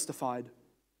is justified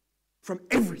from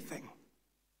everything.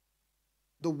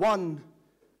 The one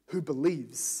who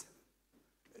believes.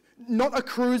 Not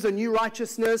accrues a new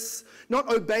righteousness,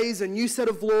 not obeys a new set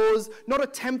of laws, not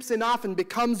attempts enough and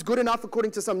becomes good enough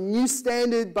according to some new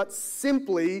standard, but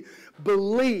simply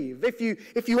believe. If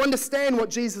you understand what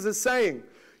Jesus is saying,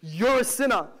 you're a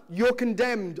sinner, you're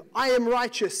condemned, I am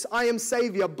righteous, I am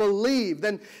Savior, believe.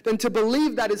 Then to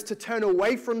believe that is to turn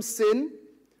away from sin,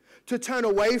 to turn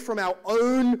away from our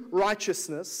own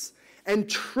righteousness, and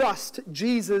trust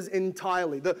Jesus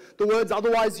entirely. The words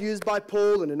otherwise used by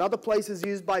Paul and in other places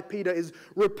used by Peter is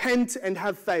repent and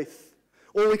have faith.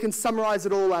 Or we can summarize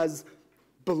it all as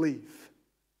believe.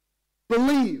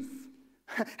 Believe.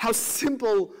 How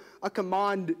simple a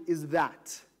command is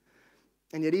that.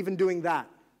 And yet even doing that,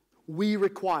 we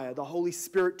require the Holy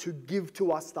Spirit to give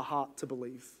to us the heart to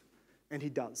believe. And he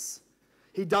does.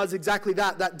 He does exactly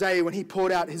that day when he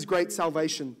poured out his great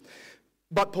salvation.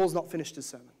 But Paul's not finished his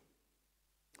sermon.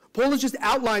 Paul has just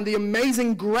outlined the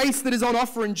amazing grace that is on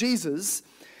offer in Jesus.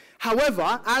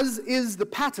 However, as is the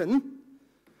pattern,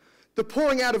 the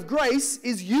pouring out of grace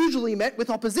is usually met with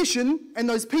opposition, and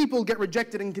those people get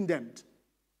rejected and condemned.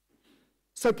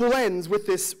 So Paul ends with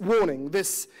this warning,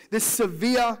 this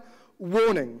severe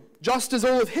warning. Just as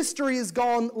all of history is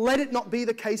gone, let it not be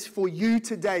the case for you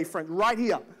today, friend, right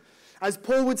here. As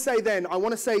Paul would say then, I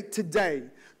want to say today,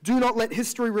 do not let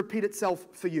history repeat itself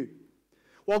for you.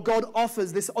 While God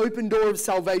offers this open door of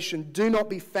salvation, do not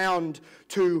be found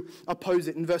to oppose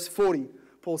it. In verse 40,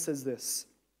 Paul says this,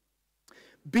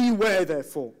 beware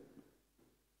therefore.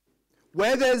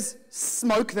 Where there's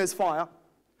smoke, there's fire.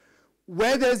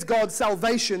 Where there's God's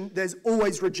salvation, there's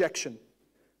always rejection.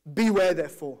 Beware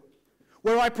therefore.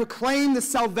 Where I proclaim the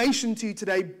salvation to you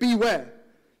today, beware.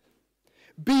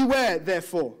 Beware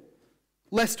therefore,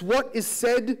 lest what is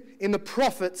said in the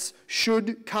prophets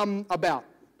should come about.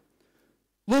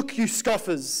 Look, you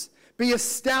scoffers, be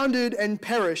astounded and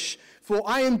perish, for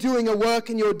I am doing a work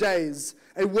in your days,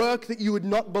 a work that you would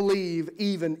not believe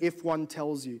even if one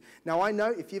tells you. Now I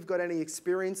know if you've got any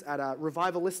experience at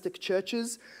revivalistic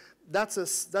churches, that's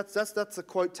a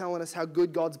quote telling us how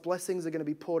good God's blessings are going to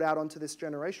be poured out onto this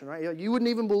generation, right? You wouldn't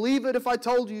even believe it if I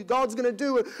told you God's going to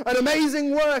do an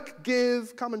amazing work.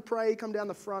 Give, come and pray, come down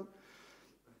the front.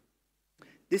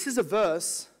 This is a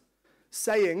verse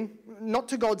saying, not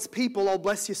to God's people, I'll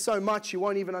bless you so much you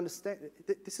won't even understand.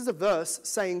 This is a verse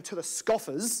saying to the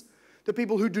scoffers, the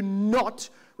people who do not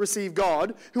receive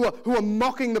God, who are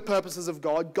mocking the purposes of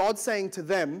God, God saying to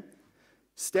them,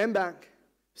 stand back,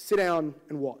 sit down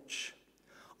and watch.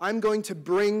 I'm going to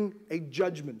bring a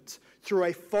judgment through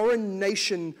a foreign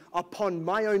nation upon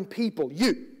my own people,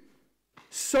 you,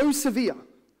 so severe,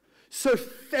 so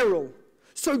feral,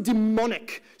 so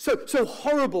demonic, so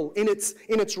horrible in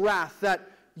its wrath that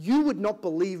you would not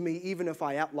believe me even if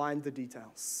I outlined the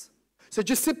details. So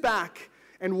just sit back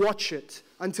and watch it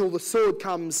until the sword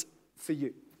comes for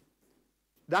you.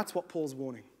 That's what Paul's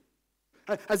warning.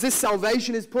 As this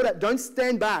salvation is put out, don't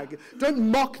stand back. Don't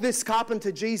mock this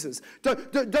carpenter Jesus.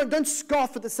 Don't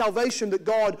scoff at the salvation that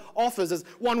God offers as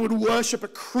one would worship a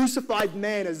crucified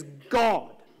man as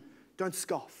God. Don't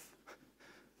scoff.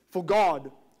 For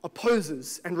God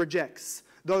opposes and rejects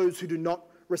those who do not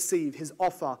receive his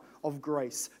offer of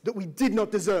grace that we did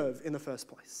not deserve in the first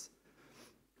place.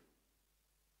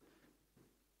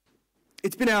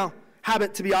 It's been our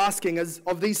habit to be asking, as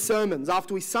of these sermons,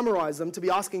 after we summarize them, to be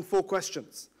asking 4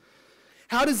 questions.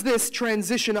 How does this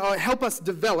transition help us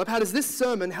develop? How does this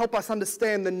sermon help us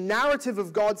understand the narrative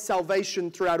of God's salvation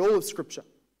throughout all of Scripture?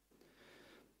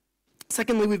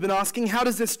 Secondly, we've been asking, how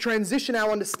does this transition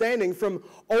our understanding from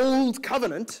old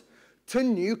covenant to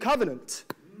new covenant?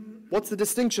 What's the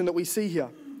distinction that we see here?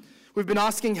 We've been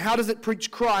asking, how does it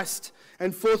preach Christ?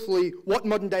 And fourthly, what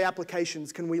modern day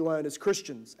applications can we learn as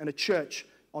Christians and a church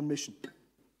on mission?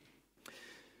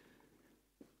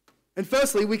 And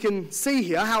firstly, we can see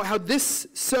here how this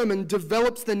sermon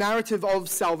develops the narrative of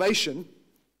salvation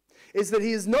is that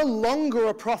he is no longer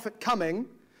a prophet coming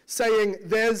saying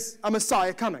there's a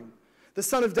Messiah coming. The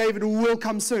Son of David will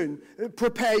come soon.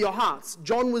 Prepare your hearts.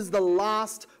 John was the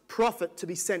last prophet to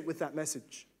be sent with that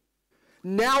message.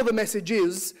 Now the message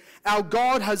is, our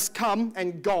God has come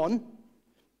and gone.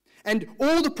 And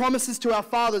all the promises to our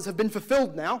fathers have been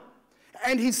fulfilled now.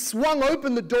 And he's swung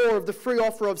open the door of the free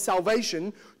offer of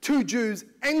salvation to Jews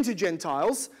and to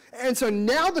Gentiles. And so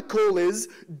now the call is,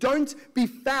 don't be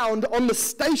found on the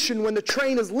station when the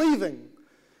train is leaving.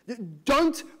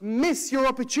 Don't miss your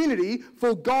opportunity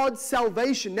for God's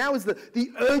salvation. Now is the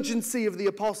urgency of the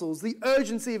apostles, the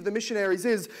urgency of the missionaries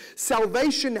is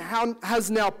salvation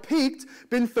has now peaked,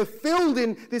 been fulfilled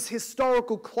in this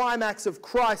historical climax of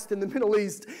Christ in the Middle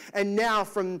East. And now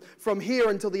from here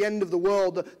until the end of the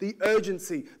world, the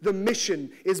urgency, the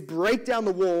mission is break down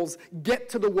the walls, get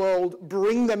to the world,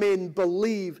 bring them in,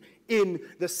 believe in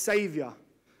the Savior.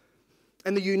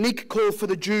 And the unique call for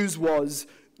the Jews was,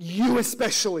 you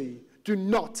especially do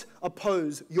not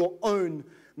oppose your own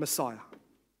Messiah.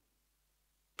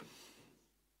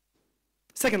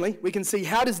 Secondly, we can see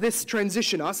how does this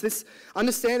transition us, this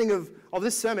understanding of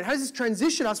this sermon, how does this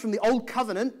transition us from the old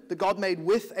covenant that God made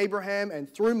with Abraham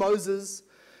and through Moses?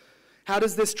 How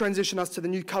does this transition us to the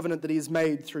new covenant that he has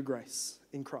made through grace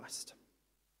in Christ?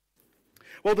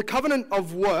 Well, the covenant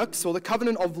of works, or the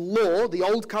covenant of law, the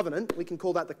old covenant, we can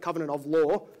call that the covenant of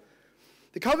law.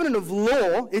 The covenant of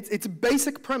law, its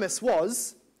basic premise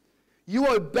was, you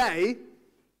obey,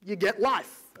 you get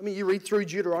life. I mean, you read through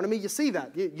Deuteronomy, you see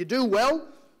that. You do well,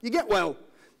 you get well.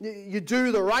 You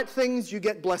do the right things, you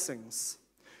get blessings.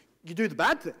 You do the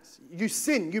bad things. You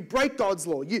sin, you break God's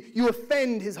law. You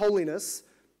offend his holiness,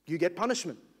 you get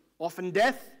punishment. Often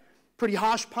death, pretty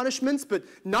harsh punishments, but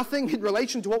nothing in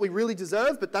relation to what we really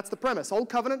deserve, but that's the premise. Old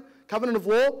covenant, covenant of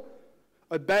law,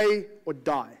 obey or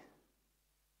die.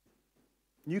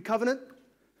 New covenant,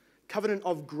 covenant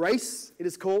of grace, it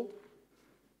is called,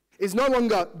 is no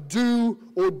longer do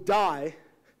or die,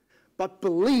 but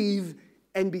believe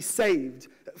and be saved.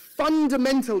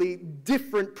 Fundamentally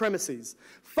different premises,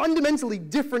 fundamentally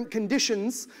different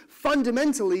conditions,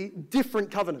 fundamentally different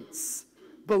covenants.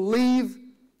 Believe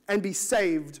and be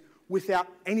saved without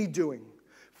any doing.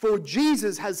 For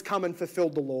Jesus has come and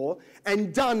fulfilled the law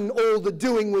and done all the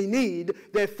doing we need.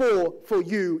 Therefore, for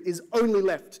you is only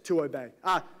left to obey.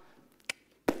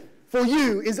 For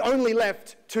you is only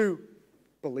left to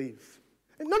believe.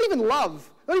 And not even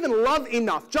love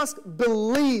enough. Just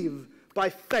believe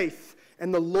by faith.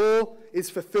 And the law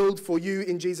is fulfilled for you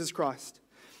in Jesus Christ.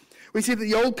 We see that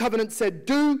the old covenant said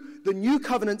do, the new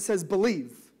covenant says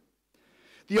believe.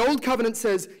 The old covenant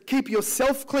says, keep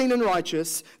yourself clean and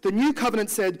righteous. The new covenant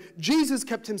said, Jesus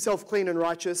kept himself clean and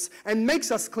righteous and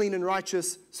makes us clean and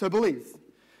righteous, so believe.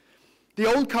 The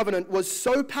old covenant was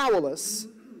so powerless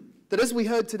that, as we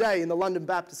heard today in the London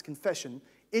Baptist Confession,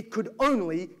 it could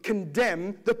only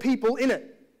condemn the people in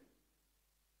it.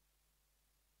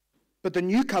 But the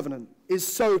new covenant is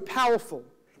so powerful,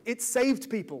 it saved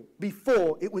people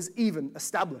before it was even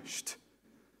established.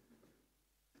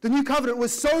 The new covenant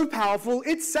was so powerful,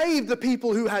 it saved the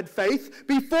people who had faith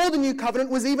before the new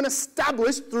covenant was even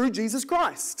established through Jesus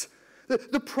Christ.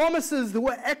 The promises that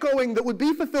were echoing that would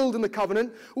be fulfilled in the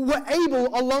covenant were able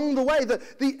along the way.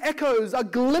 The echoes, a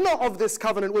glimmer of this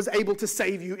covenant was able to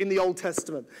save you in the Old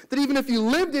Testament. That even if you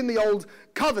lived in the Old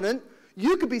Covenant,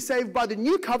 you could be saved by the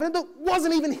new covenant that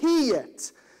wasn't even here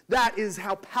yet. That is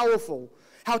how powerful,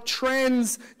 how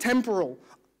trans-temporal,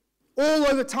 all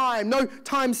over time, no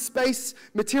time, space,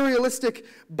 materialistic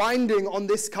binding on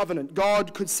this covenant.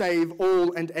 God could save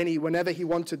all and any whenever he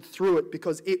wanted through it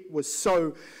because it was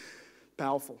so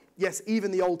powerful. Yes, even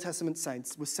the Old Testament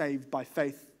saints were saved by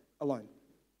faith alone.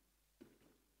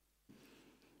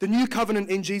 The new covenant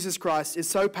in Jesus Christ is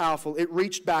so powerful, it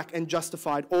reached back and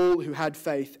justified all who had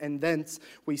faith. And thence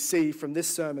we see from this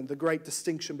sermon the great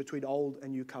distinction between old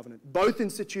and new covenant, both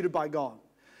instituted by God.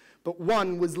 But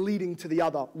one was leading to the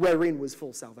other, wherein was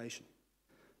full salvation.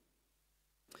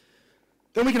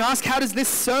 Then we can ask, how does this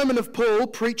sermon of Paul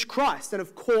preach Christ? And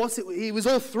of course, he was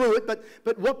all through it,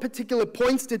 but what particular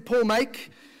points did Paul make?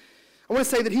 I want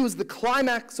to say that he was the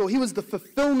climax, or he was the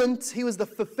fulfillment, he was the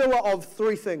fulfiller of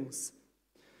three things.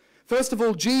 First of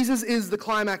all, Jesus is the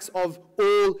climax of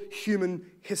all human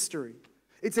history.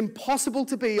 It's impossible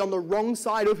to be on the wrong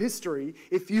side of history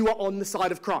if you are on the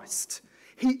side of Christ.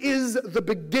 He is the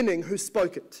beginning who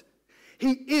spoke it.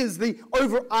 He is the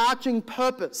overarching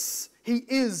purpose. He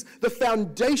is the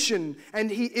foundation,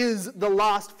 and he is the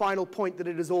last final point that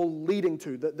it is all leading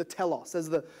to, the telos, as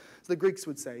the Greeks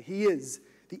would say. He is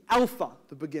the Alpha,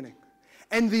 the beginning,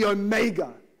 and the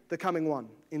Omega, the coming one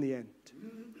in the end.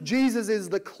 Jesus is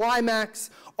the climax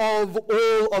of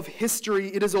all of history.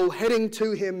 It is all heading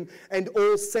to him and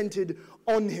all centered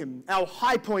on him. Our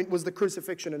high point was the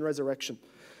crucifixion and resurrection.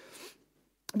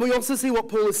 We also see what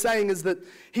Paul is saying is that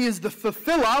he is the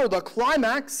fulfiller, or the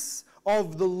climax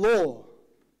of the law.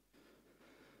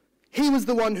 He was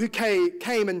the one who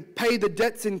came and paid the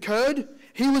debts incurred.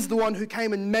 He was the one who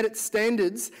came and met its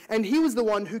standards. And he was the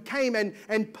one who came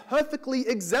and perfectly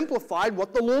exemplified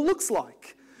what the law looks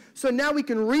like. So now we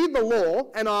can read the law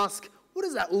and ask, what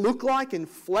does that look like in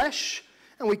flesh?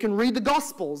 And we can read the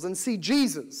Gospels and see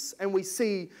Jesus. And we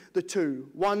see the two.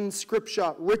 One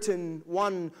scripture written,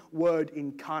 one word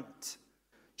incarnate.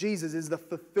 Jesus is the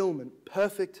fulfillment,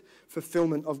 perfect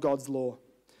fulfillment of God's law.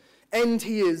 And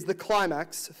he is the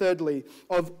climax, thirdly,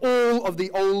 of all of the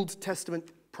Old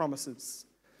Testament promises.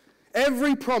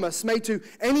 Every promise made to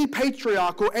any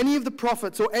patriarch or any of the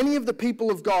prophets or any of the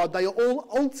people of God, they are all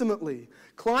ultimately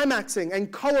climaxing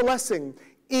and coalescing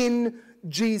in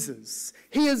Jesus.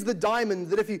 He is the diamond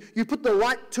that if you put the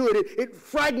light to it, it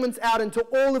fragments out into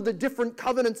all of the different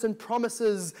covenants and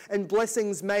promises and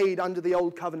blessings made under the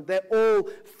old covenant. They're all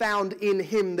found in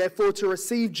him. Therefore, to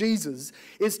receive Jesus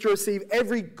is to receive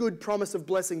every good promise of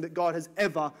blessing that God has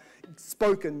ever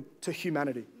spoken to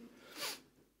humanity.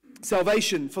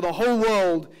 Salvation for the whole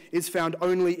world is found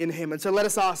only in him. And so let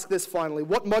us ask this finally.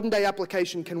 What modern day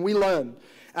application can we learn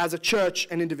as a church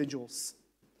and individuals?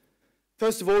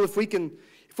 First of all, if we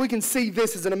can see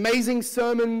this as an amazing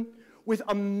sermon with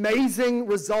amazing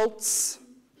results,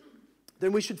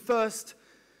 then we should first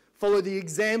follow the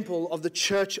example of the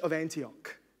church of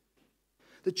Antioch.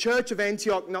 The church of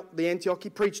Antioch, not the Antioch he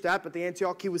preached at, but the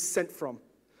Antioch he was sent from.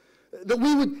 That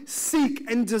we would seek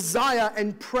and desire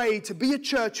and pray to be a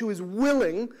church who is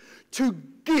willing to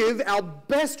give our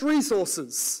best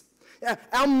resources,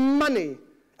 our money,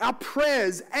 our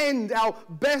prayers, and our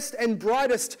best and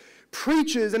brightest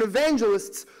preachers and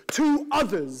evangelists to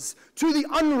others, to the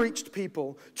unreached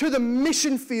people, to the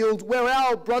mission field where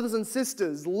our brothers and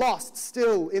sisters, lost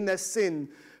still in their sin,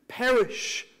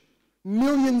 perish.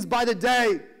 Millions by the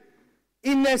day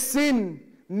in their sin,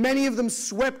 many of them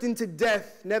swept into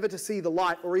death, never to see the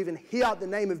light or even hear the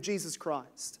name of Jesus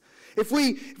Christ. If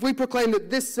we proclaim that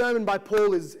this sermon by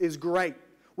Paul is great,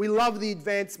 we love the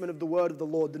advancement of the word of the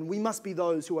Lord, then we must be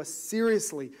those who are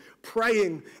seriously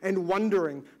praying and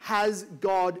wondering, has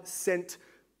God sent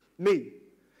me?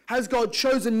 Has God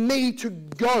chosen me to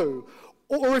go?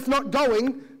 Or if not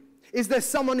going, is there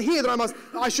someone here that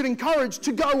I should encourage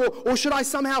to go? Or should I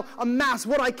somehow amass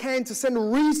what I can to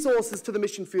send resources to the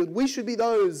mission field? We should be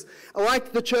those,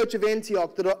 like the church of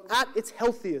Antioch, that are at its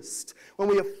healthiest when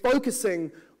we are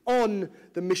focusing on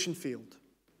the mission field.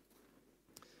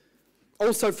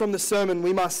 Also from the sermon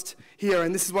we must hear,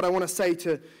 and this is what I want to say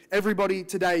to everybody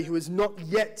today who is not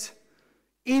yet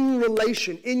in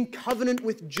relation, in covenant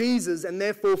with Jesus and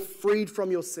therefore freed from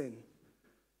your sin.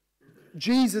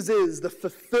 Jesus is the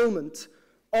fulfillment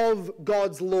of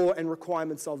God's law and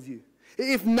requirements of you.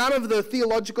 If none of the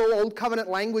theological old covenant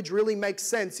language really makes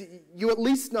sense, you at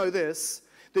least know this,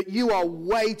 that you are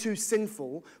way too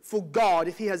sinful for God,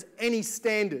 if he has any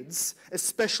standards,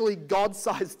 especially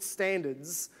God-sized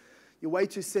standards. You're way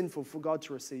too sinful for God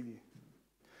to receive you.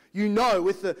 You know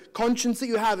with the conscience that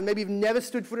you have, and maybe you've never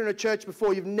stood foot in a church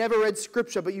before, you've never read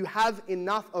scripture, but you have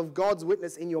enough of God's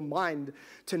witness in your mind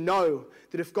to know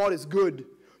that if God is good,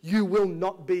 you will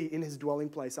not be in his dwelling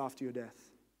place after your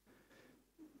death.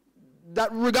 That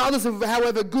regardless of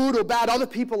however good or bad other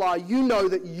people are, you know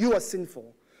that you are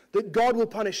sinful, that God will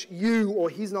punish you or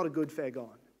he's not a good, fair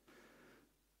God.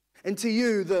 And to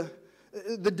you,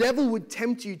 the devil would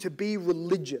tempt you to be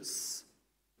religious,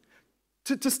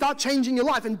 to start changing your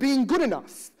life and being good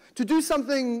enough, to do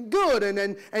something good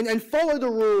and follow the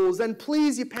rules and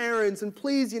please your parents and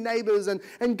please your neighbors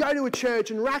and go to a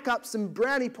church and rack up some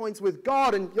brownie points with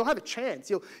God and you'll have a chance.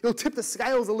 You'll tip the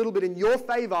scales a little bit in your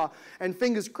favor and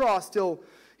fingers crossed he'll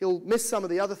miss some of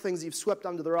the other things you've swept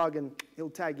under the rug and he'll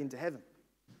tag you into heaven.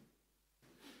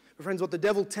 But friends, what the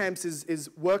devil tempts is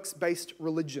works-based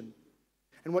religion.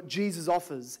 And what Jesus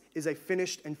offers is a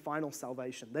finished and final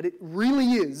salvation. That it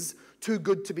really is too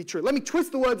good to be true. Let me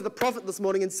twist the words of the prophet this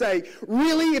morning and say,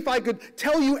 really, if I could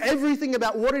tell you everything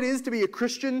about what it is to be a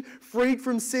Christian, freed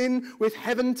from sin, with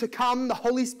heaven to come, the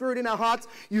Holy Spirit in our hearts,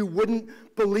 you wouldn't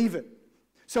believe it.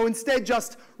 So instead,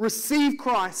 just receive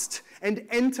Christ and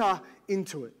enter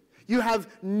into it. You have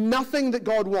nothing that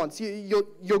God wants.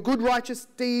 Your good, righteous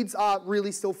deeds are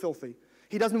really still filthy.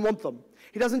 He doesn't want them.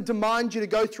 He doesn't demand you to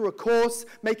go through a course,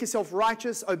 make yourself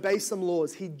righteous, obey some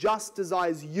laws. He just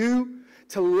desires you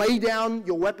to lay down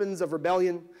your weapons of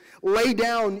rebellion, lay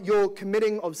down your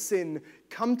committing of sin,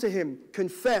 come to him,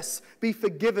 confess, be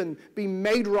forgiven, be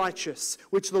made righteous,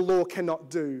 which the law cannot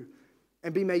do,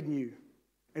 and be made new,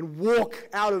 and walk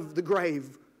out of the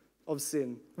grave of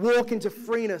sin. Walk into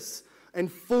freeness and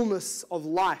fullness of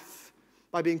life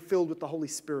by being filled with the Holy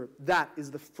Spirit. That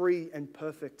is the free and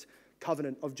perfect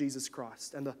covenant of Jesus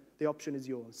Christ. And the option is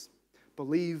yours.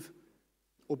 Believe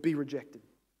or be rejected.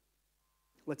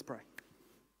 Let's pray.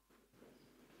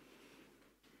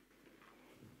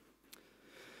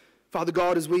 Father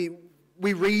God, as we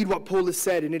read what Paul has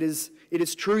said, and it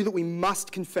is true that we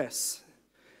must confess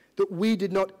that we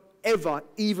did not ever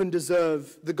even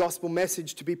deserve the gospel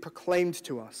message to be proclaimed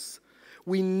to us.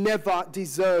 We never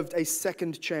deserved a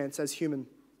second chance as human.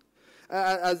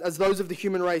 As those of the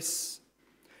human race,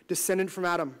 descendant from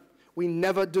Adam, we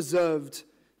never deserved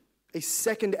a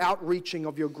second outreaching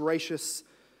of your gracious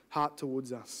heart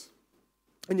towards us.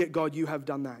 And yet, God, you have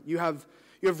done that. You have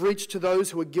reached to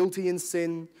those who are guilty in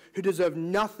sin, who deserve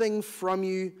nothing from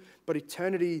you but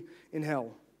eternity in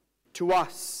hell. To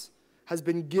us has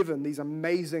been given these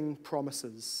amazing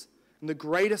promises. And the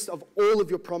greatest of all of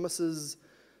your promises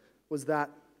was that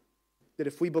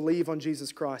if we believe on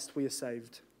Jesus Christ, we are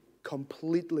saved.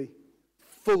 Completely,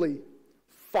 fully,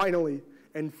 finally,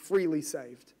 and freely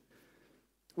saved.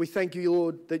 We thank you,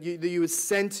 Lord, that you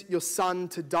sent your Son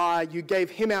to die. You gave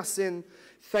him our sin.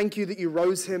 Thank you that you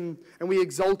rose him, and we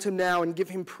exalt him now and give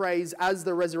him praise as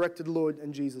the resurrected Lord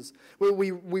and Jesus.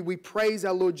 We praise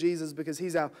our Lord Jesus because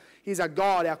he's our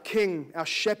God, our King, our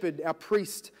shepherd, our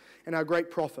priest, and our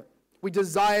great prophet. We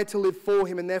desire to live for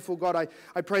him, and therefore, God,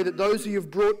 I pray that those who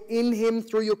you've brought in him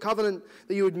through your covenant,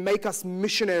 that you would make us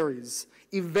missionaries,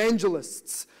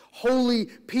 evangelists, holy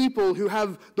people who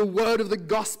have the word of the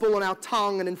gospel on our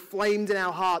tongue and inflamed in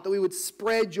our heart, that we would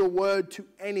spread your word to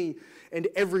any and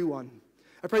everyone.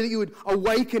 I pray that you would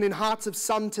awaken in hearts of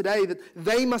some today that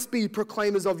they must be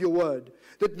proclaimers of your word,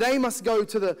 that they must go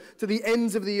to the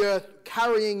ends of the earth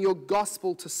carrying your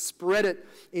gospel to spread it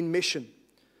in mission.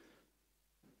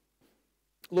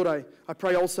 Lord, I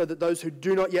pray also that those who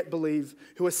do not yet believe,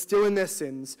 who are still in their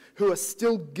sins, who are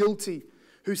still guilty,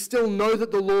 who still know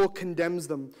that the law condemns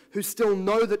them, who still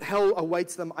know that hell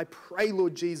awaits them, I pray,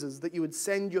 Lord Jesus, that you would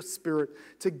send your Spirit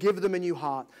to give them a new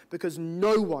heart, because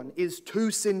no one is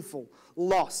too sinful,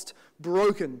 lost,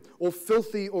 broken, or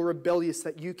filthy or rebellious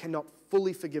that you cannot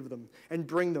fully forgive them and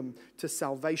bring them to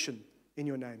salvation in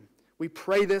your name. We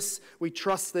pray this, we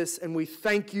trust this, and we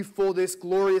thank you for this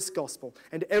glorious gospel.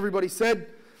 And everybody said,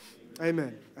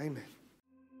 Amen. Amen.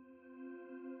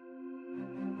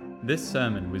 This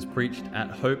sermon was preached at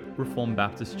Hope Reformed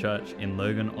Baptist Church in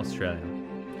Logan, Australia.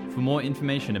 For more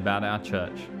information about our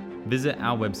church, visit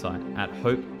our website at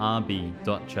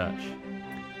hoperb.church.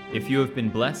 If you have been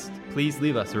blessed, please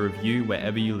leave us a review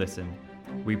wherever you listen.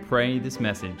 We pray this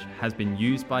message has been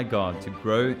used by God to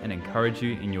grow and encourage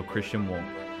you in your Christian walk.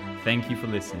 Thank you for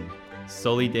listening.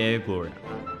 Soli Deo Gloria.